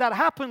making that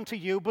happen to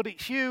you, but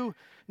it's you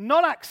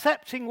not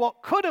accepting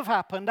what could have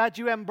happened had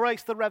you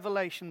embraced the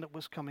revelation that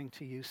was coming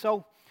to you.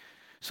 So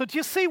do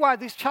you see why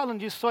this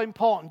challenge is so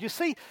important? Do you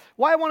see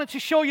why I wanted to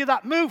show you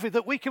that movie,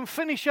 that we can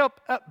finish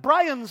up at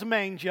Brian's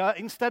manger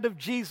instead of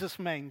Jesus'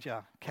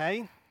 manger,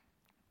 okay?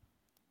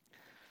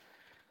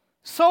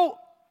 So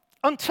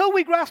until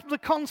we grasp the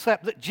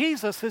concept that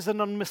Jesus is an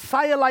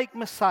un-Messiah-like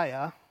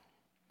Messiah,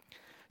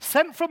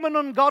 sent from an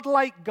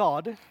ungodlike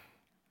God,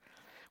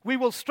 we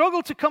will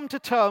struggle to come to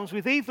terms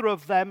with either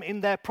of them in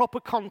their proper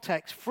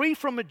context, free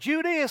from a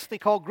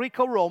Judaistic or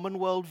Greco-Roman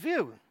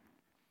worldview.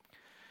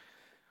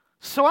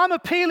 So I'm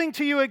appealing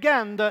to you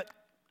again that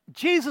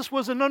Jesus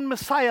was an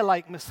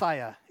un-Messiah-like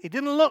Messiah. He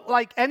didn't look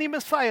like any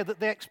Messiah that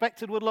they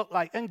expected would look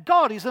like. And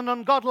God is an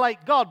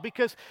ungodlike God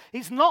because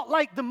he's not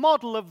like the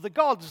model of the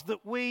gods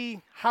that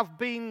we have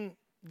been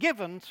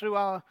given through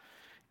our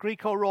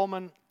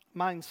Greco-Roman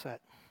mindset.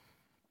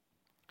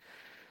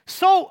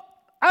 So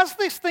as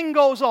this thing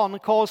goes on,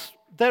 of course,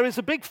 there is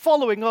a big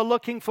following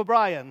looking for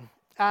Brian.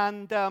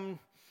 And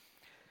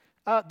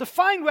they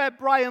find where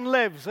Brian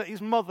lives at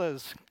his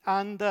mother's.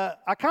 And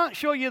I can't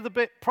show you the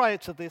bit prior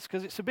to this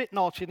because it's a bit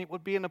naughty and it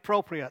would be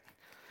inappropriate.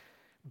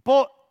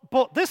 But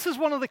this is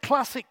one of the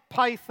classic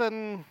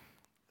Python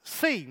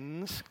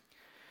scenes.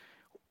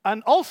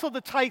 And also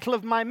the title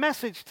of my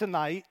message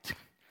tonight.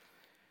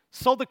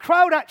 So the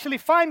crowd actually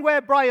find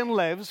where Brian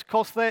lives. Of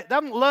course, they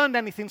haven't learned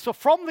anything. So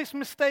from this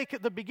mistake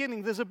at the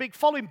beginning, there's a big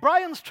following.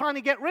 Brian's trying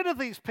to get rid of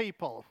these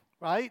people,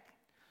 right?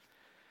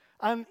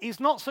 And he's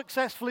not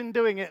successful in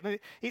doing it. And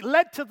it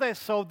led to this.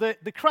 So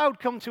the crowd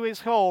come to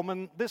his home,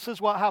 and this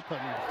is what happened.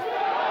 Now,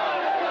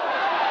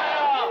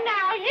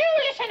 you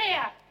listen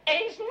here.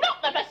 He's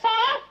not the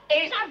Messiah.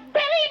 He's a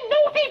very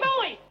naughty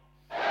boy.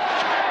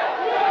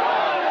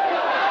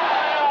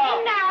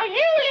 Now,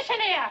 you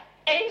listen here.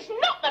 He's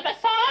not the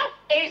Messiah.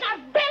 He's a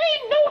very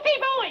naughty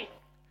boy.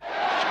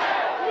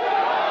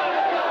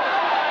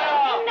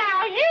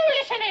 Now, you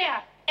listen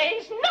here.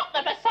 He's not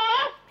the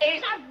Messiah.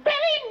 He's a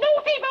very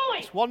naughty boy.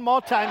 Just one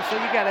more time so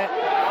you get it.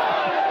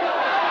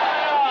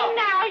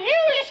 Now, you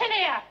listen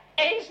here.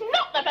 He's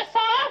not the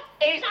Messiah.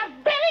 He's a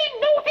very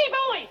naughty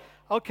boy.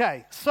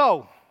 Okay,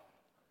 so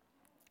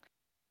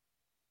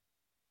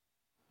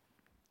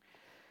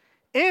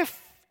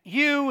if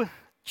you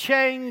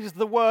change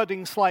the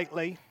wording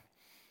slightly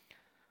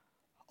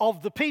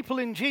of the people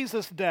in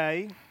Jesus'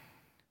 day,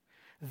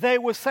 they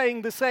were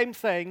saying the same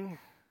thing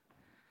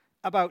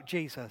about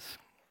Jesus.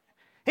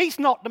 He's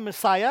not the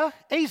Messiah.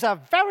 He's a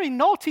very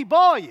naughty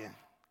boy.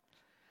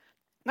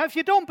 Now, if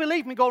you don't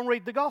believe me, go and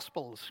read the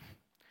Gospels.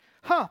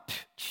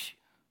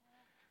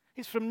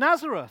 He's from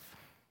Nazareth.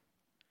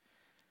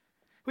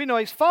 We know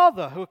his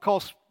father, who, of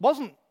course,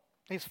 wasn't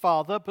his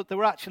father, but they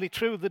were actually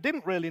true. They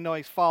didn't really know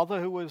his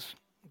father, who was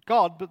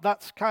God, but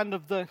that's kind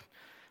of the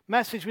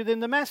message within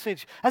the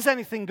message. Has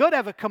anything good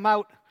ever come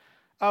out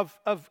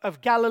of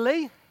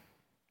Galilee?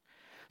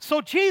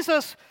 So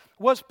Jesus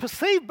was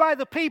perceived by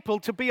the people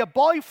to be a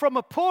boy from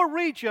a poor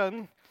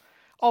region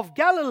of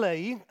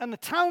Galilee and a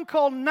town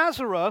called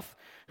Nazareth,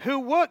 who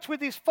worked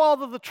with his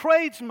father, the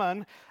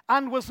tradesman,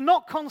 and was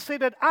not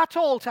considered at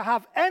all to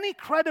have any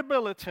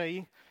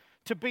credibility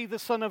to be the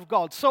Son of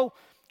God. So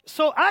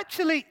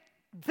actually,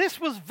 this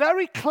was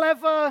very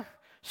clever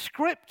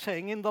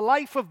scripting in the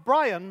life of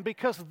Brian,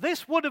 because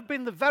this would have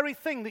been the very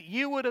thing that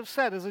you would have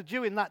said as a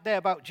Jew in that day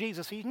about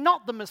Jesus. He's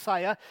not the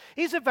Messiah.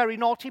 He's a very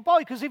naughty boy,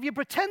 because if you're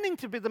pretending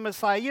to be the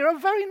Messiah, you're a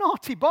very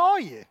naughty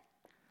boy.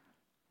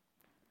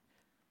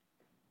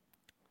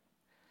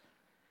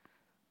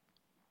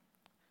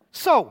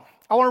 So,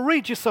 I want to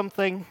read you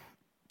something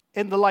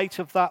in the light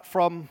of that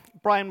from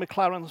Brian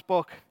McLaren's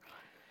book,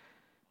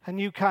 A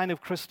New Kind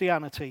of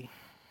Christianity.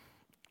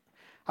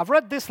 I've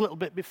read this little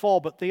bit before,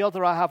 but the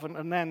other I haven't,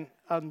 and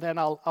then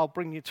I'll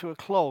bring you to a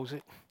close.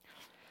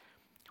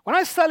 When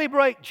I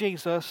celebrate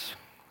Jesus,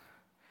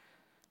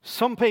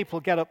 some people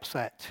get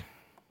upset.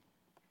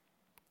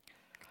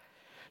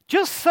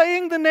 Just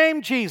saying the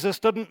name Jesus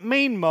doesn't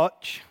mean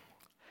much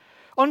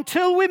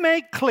until we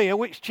make clear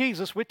which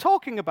Jesus we're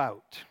talking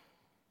about.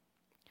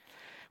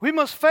 We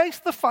must face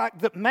the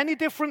fact that many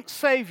different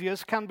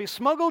saviors can be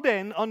smuggled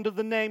in under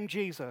the name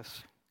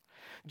Jesus,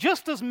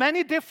 just as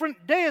many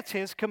different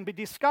deities can be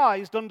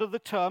disguised under the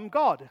term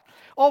God,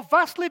 or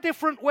vastly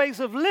different ways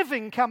of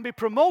living can be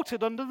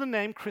promoted under the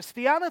name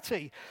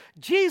Christianity.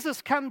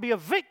 Jesus can be a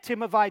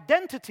victim of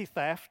identity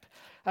theft,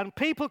 and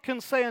people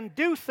can say and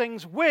do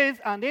things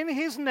with and in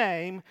his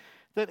name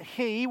that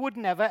he would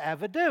never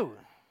ever do.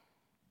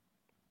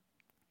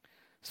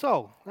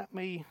 So, let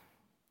me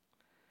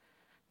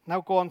now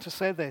go on to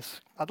say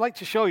this. I'd like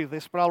to show you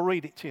this, but I'll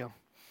read it to you.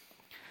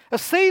 A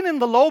scene in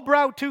the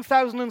lowbrow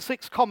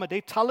 2006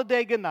 comedy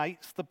Talladega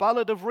Nights, The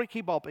Ballad of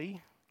Ricky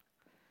Bobby.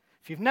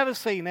 If you've never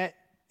seen it,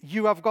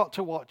 you have got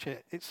to watch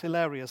it. It's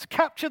hilarious.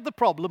 Captured the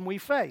problem we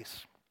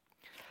face.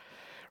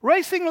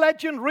 Racing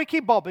legend Ricky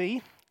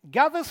Bobby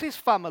gathers his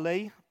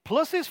family,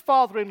 plus his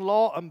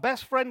father-in-law and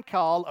best friend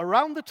Carl,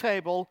 around the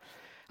table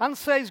and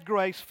says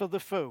grace for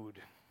the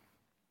food.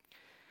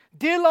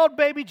 Dear Lord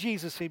baby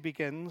Jesus, he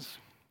begins,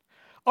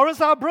 or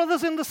as our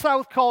brothers in the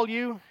South call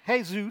you,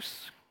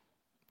 Jesus,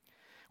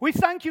 we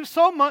thank you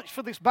so much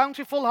for this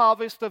bountiful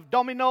harvest of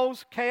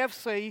Domino's,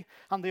 KFC,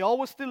 and the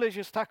always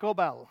delicious Taco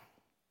Bell.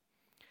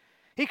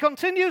 He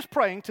continues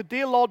praying to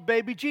dear Lord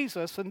baby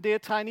Jesus and dear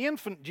tiny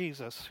infant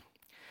Jesus,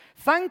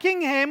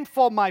 thanking him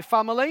for my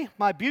family,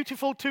 my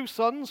beautiful 2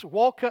 sons,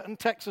 Walker and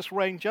Texas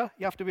Ranger.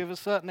 You have to be of a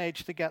certain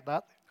age to get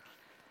that.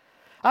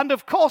 And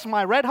of course,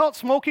 my red-hot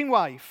smoking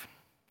wife.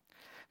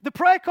 The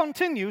prayer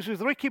continues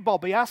with Ricky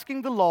Bobby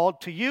asking the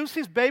Lord to use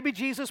his baby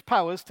Jesus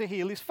powers to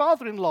heal his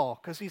father-in-law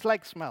because his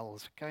leg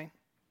smells, okay?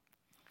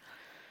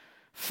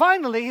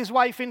 Finally, his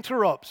wife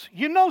interrupts.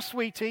 You know,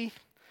 sweetie,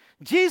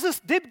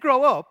 Jesus did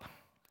grow up.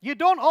 You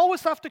don't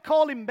always have to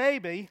call him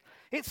baby.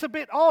 It's a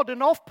bit odd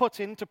and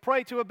off-putting to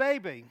pray to a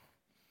baby.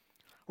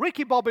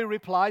 Ricky Bobby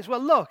replies,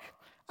 well, look,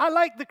 I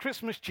like the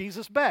Christmas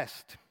Jesus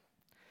best.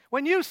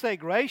 When you say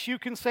grace, you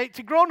can say it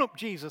to grown-up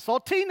Jesus, or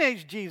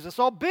teenage Jesus,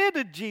 or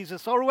bearded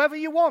Jesus, or whoever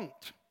you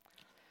want.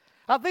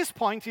 At this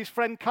point, his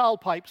friend Carl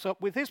pipes up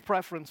with his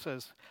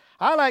preferences.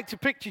 I like to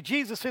picture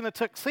Jesus in a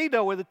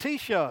tuxedo with a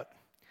t-shirt,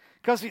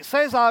 because it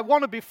says I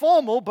want to be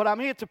formal, but I'm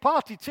here to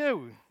party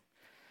too.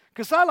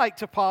 Because I like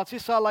to party,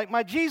 so I like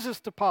my Jesus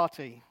to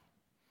party.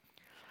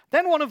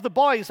 Then one of the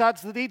boys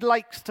adds that he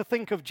likes to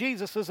think of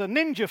Jesus as a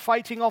ninja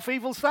fighting off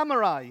evil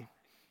samurai.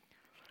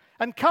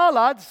 And Carl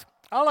adds,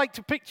 I like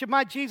to picture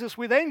my Jesus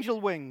with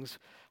angel wings,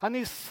 and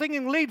he's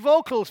singing lead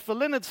vocals for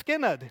Lynyrd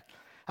Skynyrd,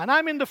 and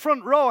I'm in the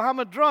front row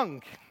hammered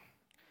drunk.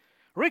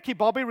 Ricky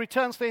Bobby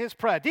returns to his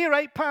prayer. Dear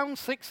 8-pound,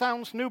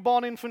 6-ounce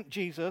newborn infant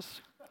Jesus,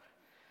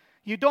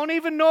 you don't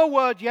even know a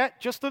word yet,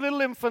 just a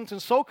little infant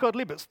and so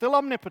cuddly, but still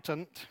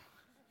omnipotent.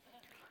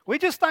 We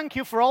just thank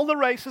you for all the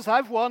races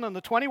I've won and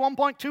the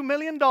 $21.2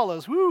 million,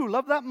 woo,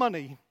 love that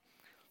money,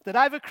 that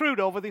I've accrued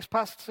over this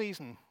past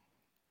season.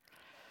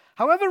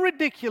 However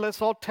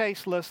ridiculous or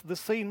tasteless the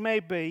scene may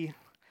be,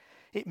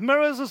 it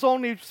mirrors as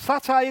only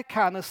satire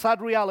can a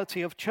sad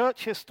reality of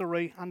church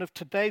history and of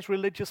today's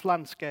religious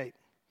landscape.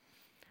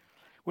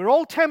 We're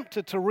all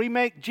tempted to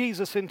remake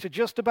Jesus into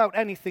just about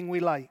anything we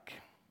like.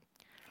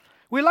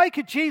 We like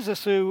a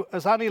Jesus who,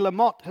 as Annie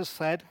Lamott has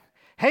said,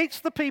 hates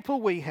the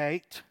people we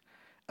hate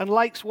and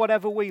likes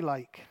whatever we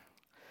like.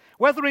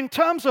 Whether in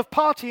terms of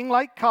partying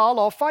like Carl,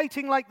 or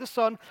fighting like the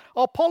Son,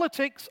 or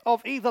politics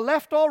of either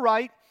left or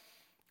right,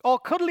 or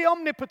cuddly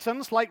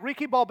omnipotence like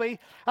Ricky Bobby,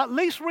 at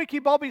least Ricky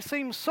Bobby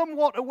seems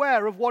somewhat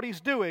aware of what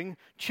he's doing,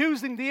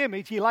 choosing the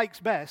image he likes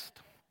best.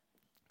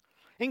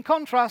 In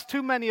contrast,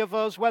 too many of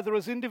us, whether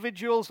as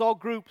individuals or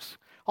groups,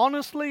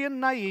 honestly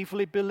and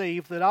naively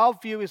believe that our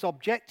view is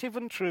objective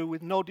and true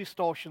with no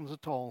distortions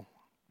at all.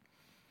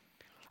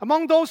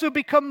 Among those who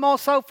become more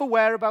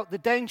self-aware about the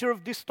danger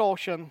of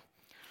distortion,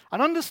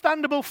 an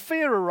understandable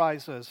fear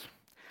arises.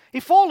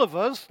 If all of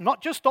us,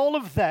 not just all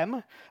of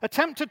them,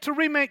 attempted to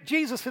remake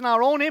Jesus in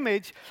our own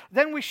image,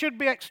 then we should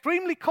be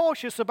extremely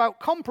cautious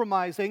about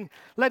compromising,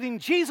 letting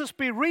Jesus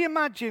be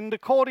reimagined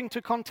according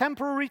to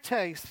contemporary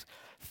tastes.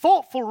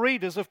 Thoughtful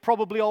readers have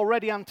probably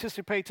already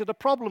anticipated a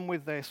problem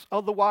with this,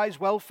 otherwise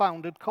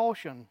well-founded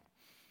caution.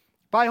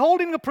 By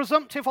holding a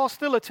presumptive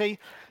hostility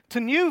to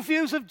new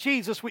views of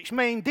Jesus, which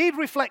may indeed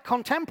reflect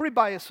contemporary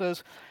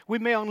biases, we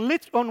may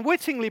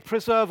unwittingly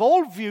preserve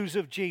old views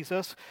of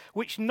Jesus,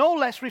 which no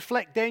less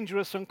reflect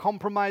dangerous and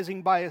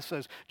compromising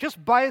biases,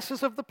 just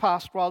biases of the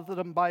past rather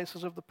than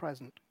biases of the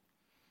present.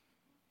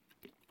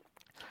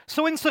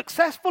 So in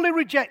successfully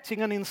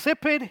rejecting an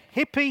insipid,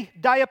 hippie,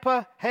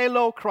 diaper,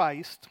 halo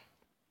Christ,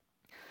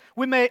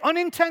 we may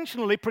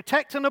unintentionally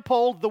protect and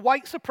uphold the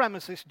white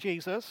supremacist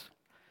Jesus,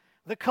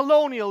 the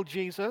colonial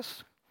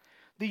Jesus,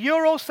 the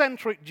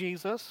Eurocentric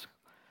Jesus,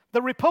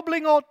 the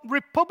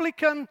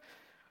Republican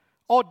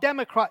or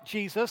Democrat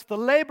Jesus, the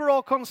Labour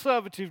or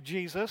Conservative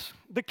Jesus,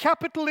 the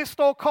capitalist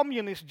or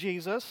communist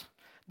Jesus,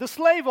 the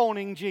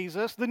slave-owning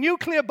Jesus, the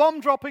nuclear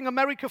bomb-dropping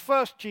America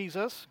First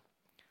Jesus,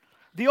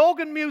 the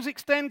organ music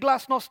stained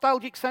glass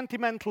nostalgic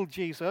sentimental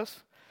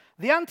Jesus,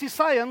 the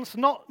anti-science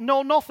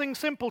know-nothing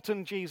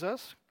simpleton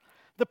Jesus,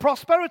 the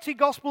prosperity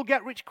gospel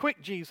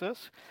get-rich-quick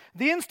Jesus,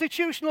 the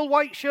institutional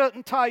white shirt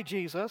and tie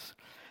Jesus,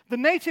 the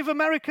Native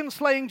American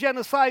slaying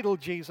genocidal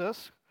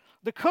Jesus,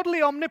 the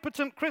cuddly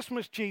omnipotent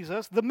Christmas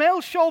Jesus, the male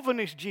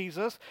chauvinist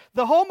Jesus,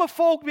 the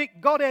homophobic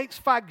God hates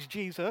fags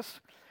Jesus,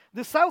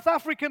 the South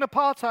African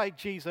apartheid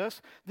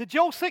Jesus, the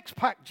Joe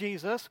Sixpack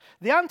Jesus,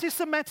 the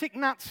anti-Semitic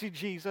Nazi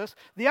Jesus,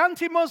 the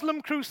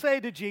anti-Muslim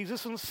crusader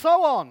Jesus, and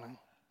so on.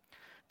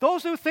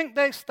 Those who think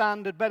they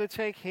stand had better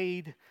take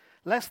heed,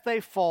 lest they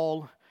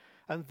fall,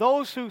 and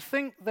those who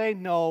think they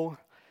know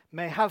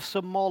may have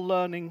some more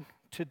learning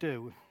to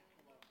do.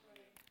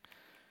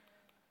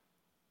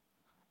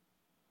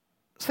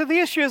 So the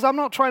issue is, I'm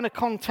not trying to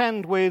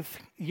contend with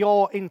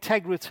your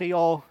integrity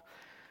or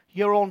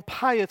your own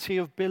piety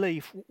of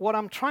belief. What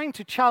I'm trying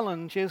to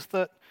challenge is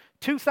that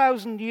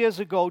 2,000 years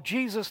ago,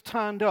 Jesus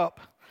turned up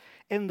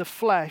in the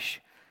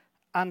flesh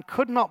and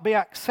could not be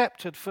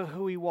accepted for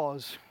who he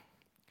was.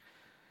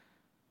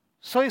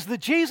 So is the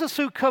Jesus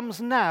who comes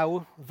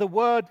now the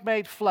Word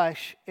made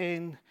flesh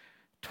in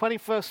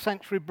 21st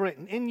century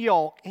Britain, in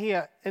York,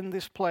 here in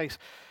this place?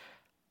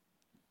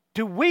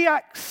 Do we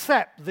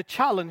accept the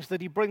challenge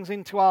that he brings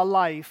into our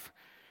life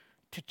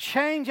to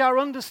change our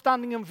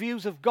understanding and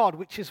views of God,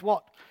 which is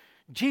what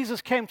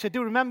Jesus came to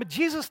do? Remember,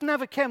 Jesus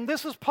never came.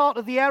 This is part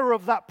of the error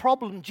of that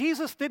problem.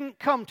 Jesus didn't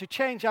come to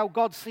change how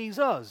God sees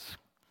us.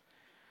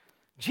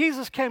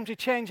 Jesus came to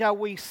change how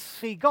we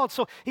see God.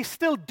 So he's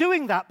still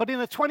doing that, but in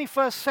a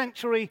 21st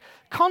century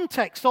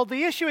context. So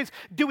the issue is,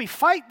 do we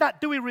fight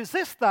that? Do we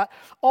resist that?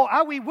 Or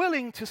are we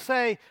willing to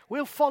say,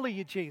 we'll follow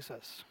you,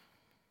 Jesus?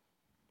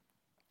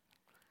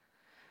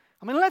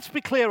 I mean, let's be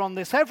clear on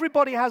this.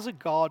 Everybody has a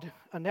God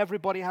and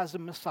everybody has a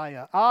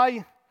Messiah.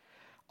 I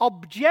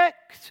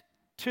object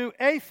to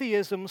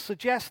atheism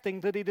suggesting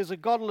that it is a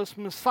godless,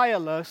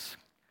 Messiahless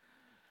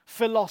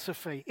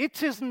philosophy.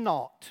 It is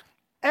not.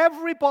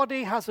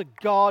 Everybody has a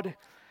God.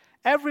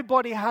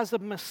 Everybody has a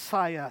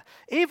Messiah.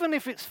 Even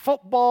if it's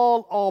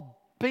football or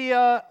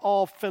beer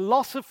or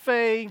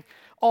philosophy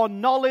or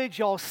knowledge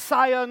or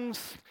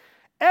science,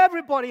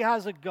 everybody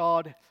has a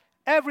God.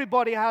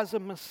 Everybody has a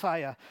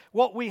Messiah.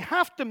 What we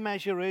have to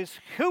measure is,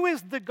 who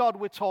is the God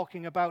we're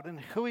talking about and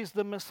who is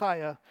the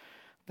Messiah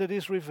that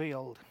is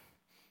revealed?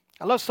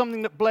 I love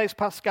something that Blaise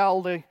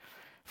Pascal, the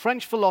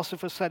French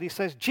philosopher, said. He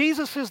says,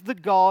 Jesus is the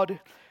God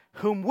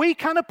whom we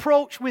can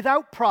approach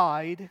without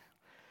pride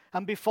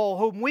and before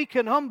whom we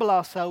can humble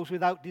ourselves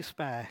without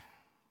despair.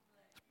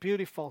 It's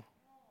beautiful.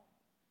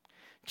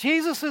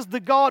 Jesus is the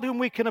God whom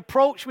we can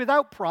approach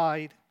without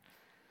pride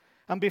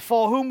and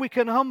before whom we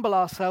can humble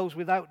ourselves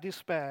without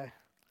despair.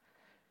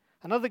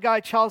 Another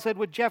guy, Charles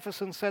Edward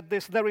Jefferson, said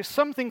this: there is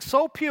something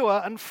so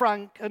pure and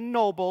frank and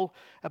noble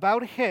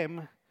about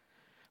him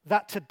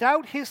that to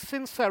doubt his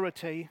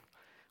sincerity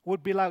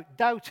would be like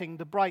doubting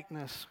the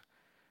brightness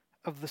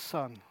of the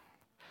sun.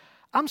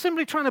 I'm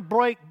simply trying to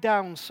break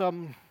down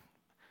some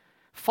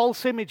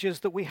false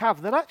images that we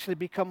have that actually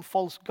become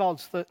false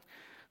gods, that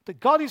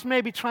God is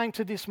maybe trying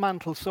to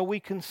dismantle so we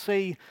can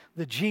see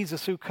the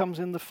Jesus who comes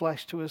in the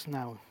flesh to us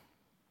now.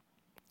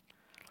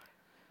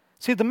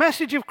 See, the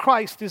message of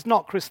Christ is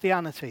not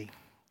Christianity.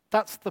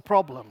 That's the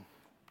problem.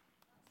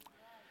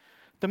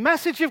 The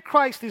message of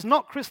Christ is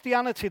not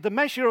Christianity. The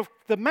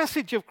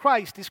message of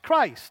Christ is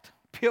Christ,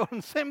 pure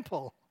and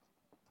simple.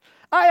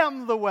 I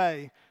am the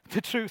way,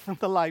 the truth, and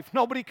the life.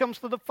 Nobody comes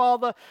to the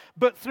Father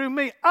but through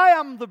me. I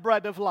am the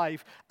bread of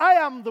life. I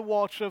am the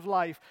water of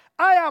life.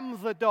 I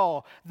am the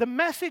door. The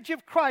message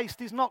of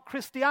Christ is not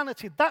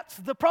Christianity. That's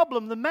the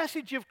problem. The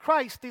message of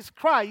Christ is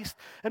Christ,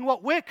 and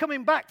what we're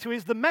coming back to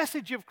is the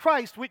message of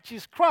Christ, which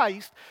is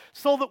Christ,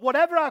 so that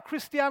whatever our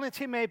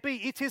Christianity may be,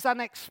 it is an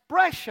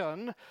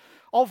expression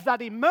of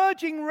that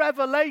emerging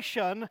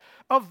revelation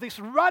of this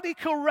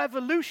radical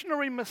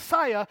revolutionary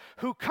Messiah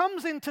who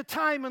comes into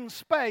time and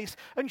space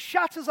and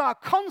shatters our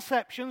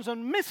conceptions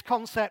and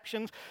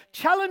misconceptions,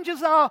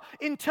 challenges our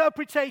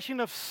interpretation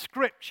of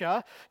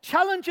Scripture,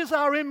 challenges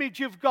our image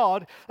of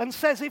God, and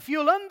says, if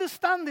you'll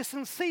understand this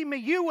and see me,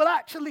 you will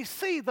actually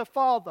see the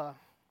Father.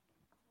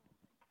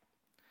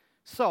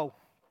 So,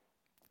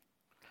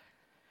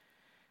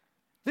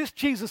 this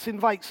Jesus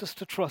invites us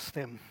to trust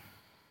him.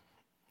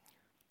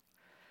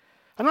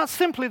 And that's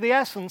simply the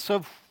essence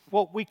of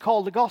what we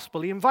call the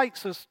gospel. He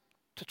invites us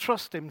to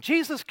trust him.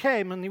 Jesus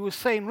came and he was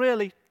saying,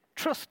 really,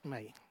 trust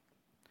me.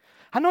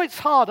 I know it's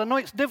hard. I know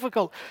it's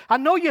difficult. I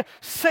know your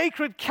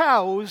sacred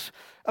cows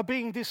are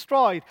being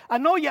destroyed. I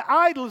know your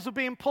idols are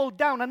being pulled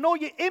down. I know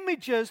your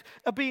images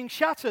are being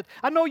shattered.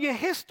 I know your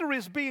history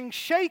is being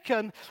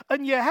shaken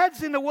and your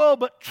head's in the world,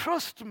 but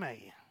trust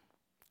me.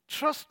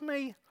 Trust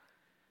me.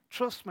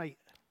 Trust me.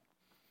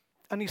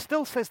 And he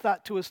still says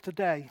that to us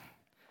today.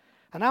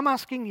 And I'm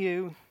asking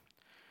you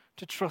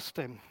to trust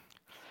him.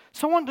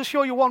 So I want to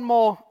show you one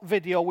more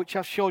video which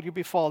I've showed you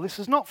before. This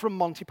is not from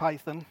Monty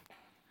Python.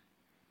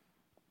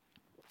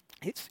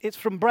 It's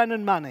from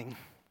Brennan Manning.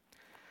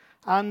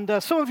 And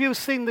some of you have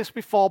seen this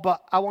before,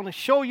 but I want to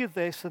show you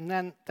this, and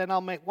then I'll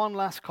make one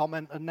last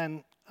comment, and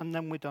then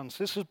we're done.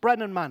 So this is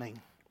Brennan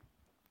Manning.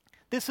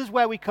 This is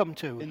where we come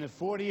to. In the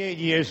 48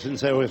 years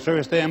since I was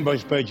first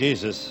ambushed by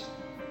Jesus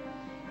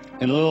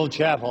in a little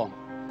chapel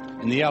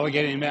in the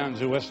Allegheny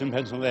Mountains of western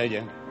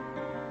Pennsylvania,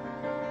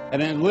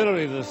 and in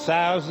literally the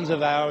thousands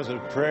of hours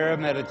of prayer,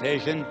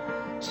 meditation,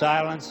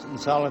 silence, and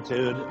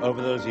solitude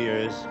over those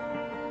years,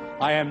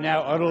 I am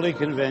now utterly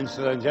convinced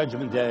that on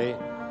Judgment Day,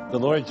 the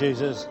Lord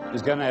Jesus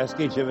is going to ask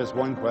each of us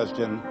one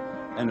question,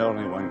 and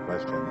only one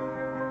question.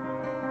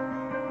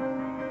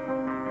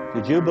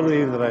 Did you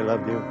believe that I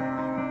loved you?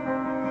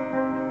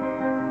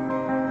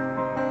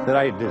 That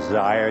I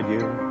desired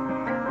you?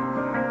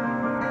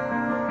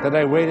 That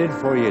I waited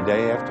for you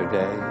day after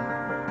day?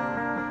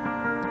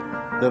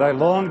 That I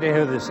longed to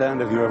hear the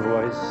sound of your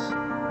voice?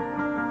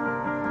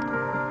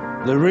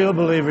 The real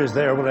believers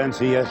there will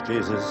answer, yes,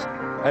 Jesus.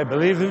 I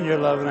believed in your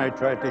love and I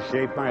tried to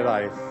shape my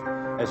life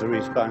as a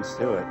response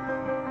to it.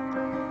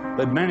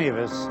 But many of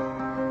us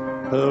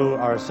who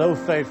are so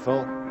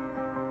faithful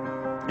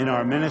in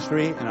our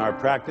ministry, in our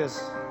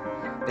practice,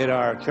 in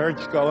our church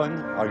going,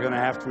 are going to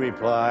have to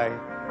reply,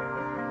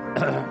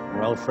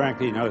 well,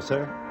 frankly, no,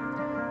 sir.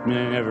 I mean,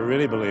 I never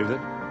really believed it.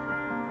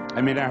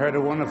 I mean, I heard a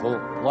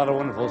lot of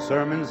wonderful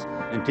sermons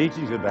and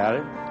teachings about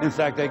it. In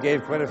fact, I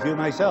gave quite a few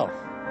myself.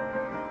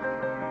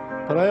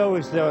 But I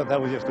always thought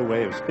that was just a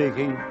way of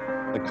speaking,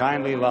 a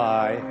kindly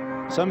lie,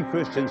 some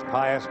Christian's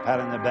pious pat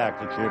on the back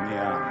to cheer me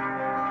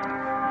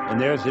on.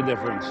 And there's the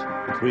difference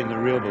between the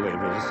real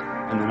believers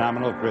and the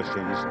nominal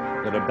Christians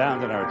that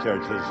abound in our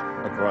churches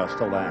across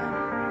the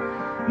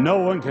land. No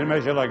one can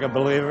measure like a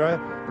believer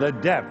the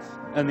depth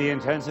and the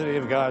intensity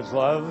of God's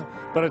love,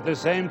 but at the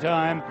same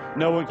time,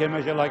 no one can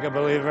measure like a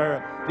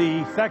believer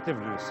the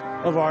effectiveness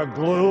of our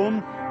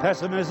gloom,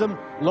 pessimism,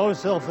 low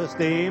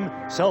self-esteem,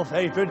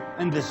 self-hatred,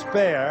 and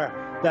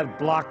despair that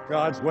block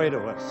God's way to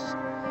us.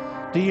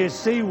 Do you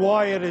see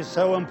why it is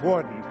so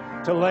important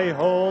to lay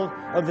hold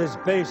of this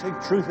basic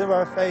truth of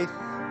our faith?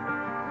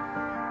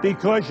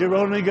 Because you're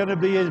only going to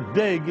be as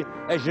big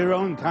as your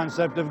own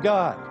concept of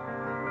God.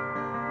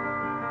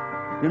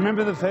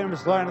 Remember the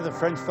famous line of the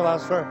French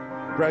philosopher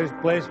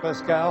Blaise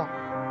Pascal?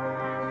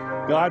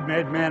 God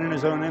made man in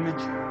his own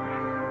image,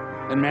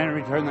 and man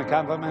returned the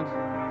compliment.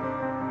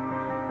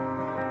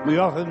 We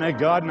often make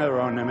God in our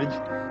own image,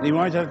 and he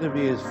wants us to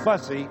be as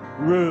fussy,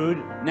 rude,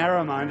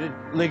 narrow-minded,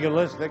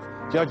 legalistic,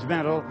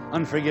 judgmental,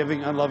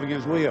 unforgiving, unloving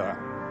as we are.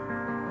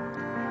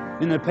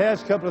 In the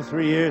past couple of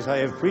 3 years, I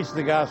have preached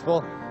the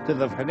gospel to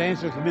the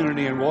financial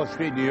community in Wall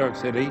Street, New York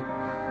City,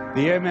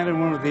 the airmen and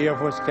women at the Air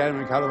Force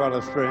Academy in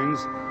Colorado Springs,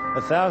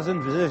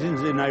 1,000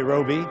 physicians in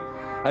Nairobi.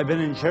 I've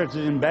been in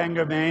churches in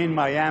Bangor, Maine,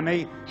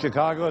 Miami,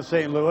 Chicago,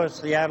 St. Louis,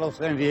 Seattle,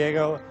 San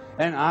Diego,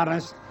 and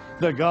honest,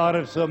 the God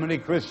of so many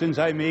Christians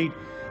I meet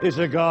is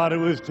a God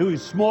who is too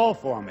small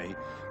for me,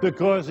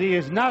 because he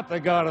is not the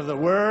God of the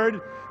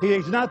Word. He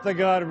is not the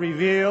God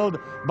revealed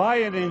by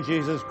and in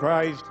Jesus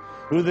Christ,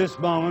 who this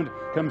moment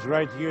comes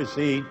right to your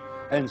seat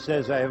and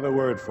says, I have a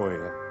word for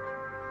you.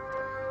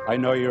 I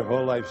know your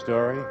whole life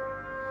story.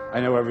 I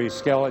know every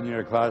skeleton in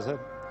your closet.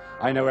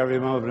 I know every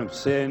moment of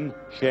sin,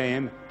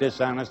 shame,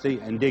 dishonesty,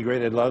 and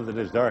degraded love that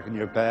has darkened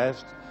your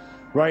past.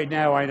 Right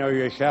now, I know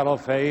your shallow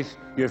faith,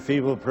 your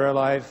feeble prayer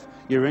life,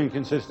 your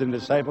inconsistent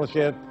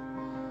discipleship.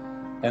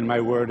 And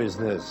my word is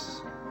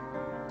this: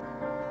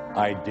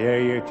 I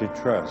dare you to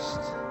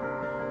trust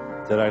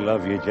that I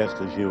love you just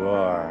as you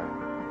are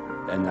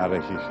and not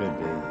as you should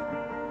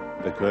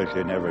be, because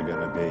you're never going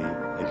to be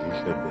as you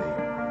should be.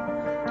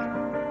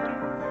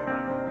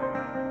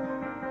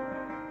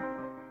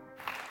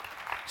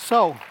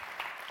 So,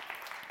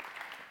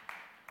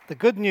 the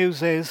good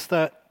news is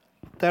that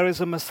there is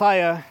a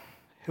Messiah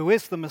who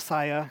is the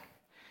Messiah,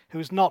 who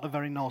is not a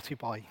very naughty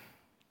boy.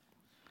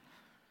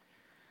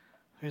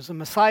 There's a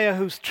Messiah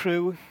who's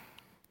true,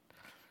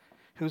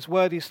 whose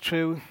word is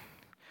true,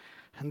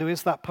 and who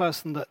is that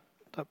person that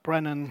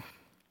Brennan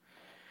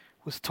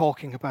was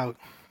talking about.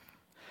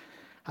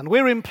 And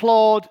we're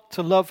implored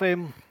to love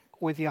him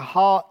with your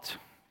heart,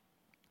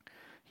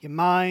 your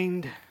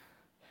mind,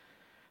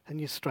 and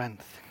your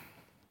strength.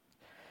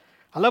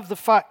 I love the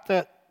fact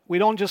that we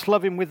don't just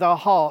love him with our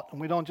heart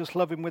and we don't just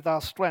love him with our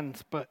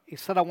strength, but he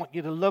said, I want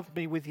you to love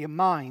me with your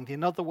mind.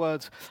 In other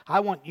words, I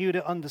want you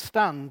to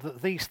understand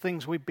that these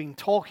things we've been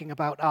talking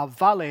about are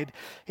valid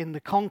in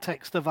the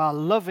context of our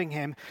loving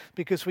him,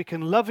 because we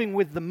can love him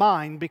with the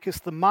mind,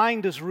 because the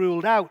mind has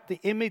ruled out the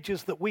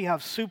images that we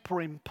have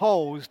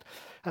superimposed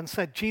and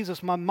said,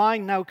 Jesus, my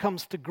mind now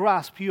comes to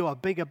grasp you are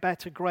bigger,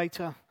 better,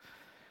 greater,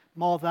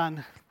 more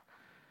than,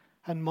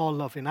 and more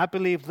loving. I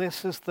believe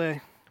this is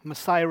the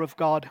Messiah of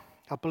God.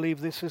 I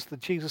believe this is the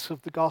Jesus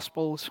of the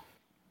Gospels.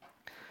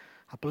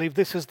 I believe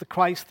this is the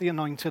Christ, the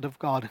anointed of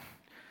God.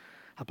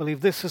 I believe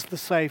this is the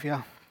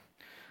Savior.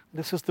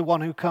 This is the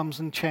one who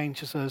comes and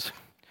changes us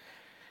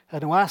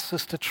and who asks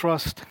us to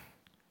trust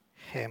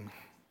him.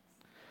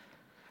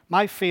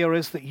 My fear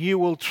is that you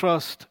will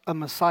trust a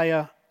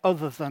Messiah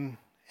other than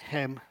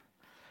him.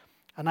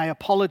 And I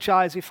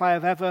apologize if I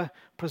have ever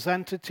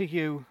presented to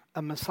you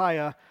a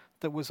Messiah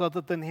that was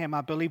other than him.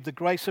 I believe the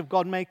grace of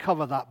God may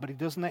cover that, but it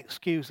doesn't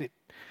excuse it.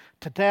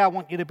 Today I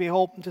want you to be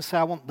open to say,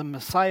 I want the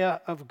Messiah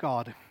of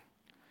God,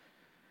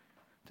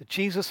 the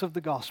Jesus of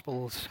the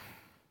Gospels,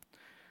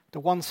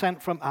 the one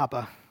sent from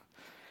Abba,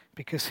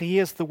 because he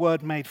is the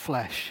Word made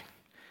flesh.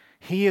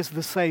 He is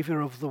the Savior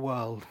of the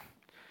world.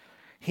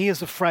 He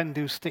is a friend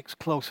who sticks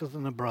closer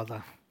than a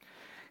brother.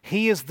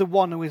 He is the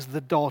one who is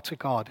the door to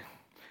God.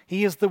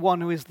 He is the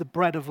one who is the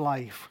bread of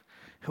life,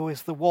 who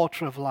is the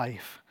water of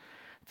life,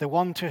 the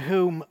one to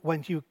whom,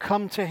 when you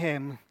come to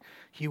him,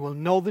 you will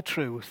know the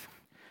truth,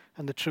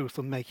 and the truth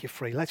will make you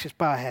free. Let's just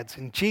bow our heads.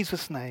 In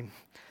Jesus' name,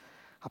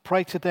 I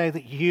pray today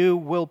that you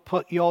will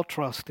put your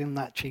trust in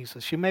that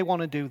Jesus. You may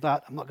want to do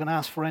that. I'm not going to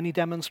ask for any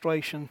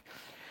demonstration.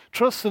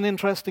 Trust's an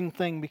interesting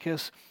thing,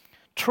 because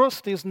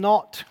trust is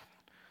not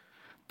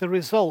the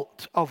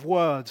result of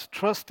words.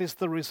 Trust is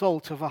the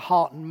result of a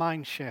heart and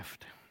mind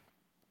shift.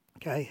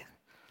 Okay?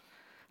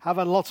 I've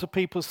had lots of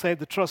people say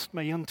to trust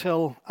me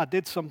until I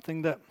did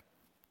something that,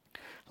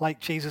 like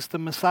Jesus the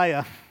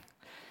Messiah,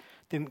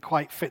 didn't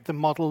quite fit the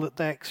model that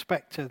they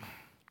expected.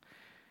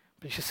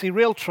 But you see,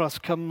 real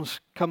trust comes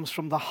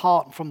from the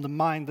heart and from the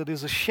mind. That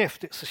is a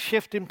shift. It's a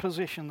shift in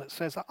position that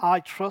says,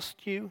 I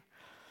trust you.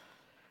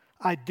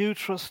 I do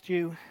trust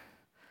you.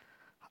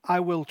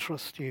 I will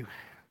trust you.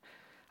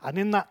 And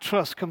in that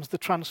trust comes the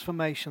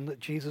transformation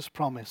that Jesus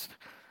promised.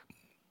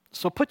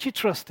 So put your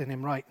trust in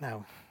him right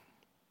now.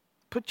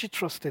 Put your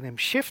trust in him.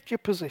 Shift your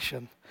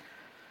position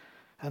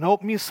and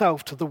open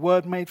yourself to the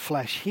Word made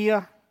flesh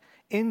here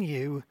in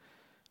you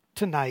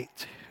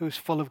tonight, who's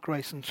full of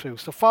grace and truth.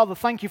 So, Father,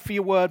 thank you for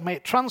your word. May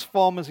it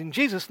transform us in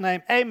Jesus'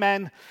 name.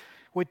 Amen.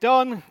 We're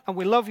done, and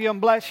we love you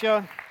and bless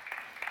you.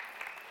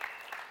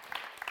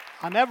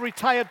 And every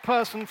tired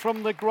person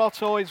from the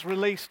grotto is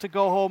released to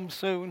go home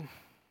soon.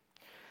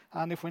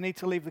 And if we need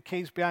to leave the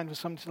keys behind for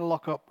somebody to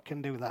lock up, we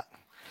can do that.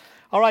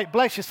 All right,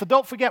 bless you. So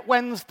don't forget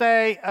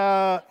Wednesday,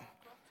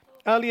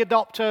 early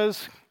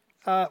adopters,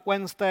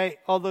 Wednesday,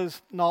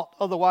 others not.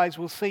 Otherwise,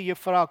 we'll see you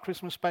for our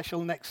Christmas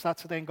special next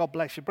Saturday, and God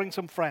bless you. Bring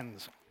some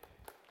friends.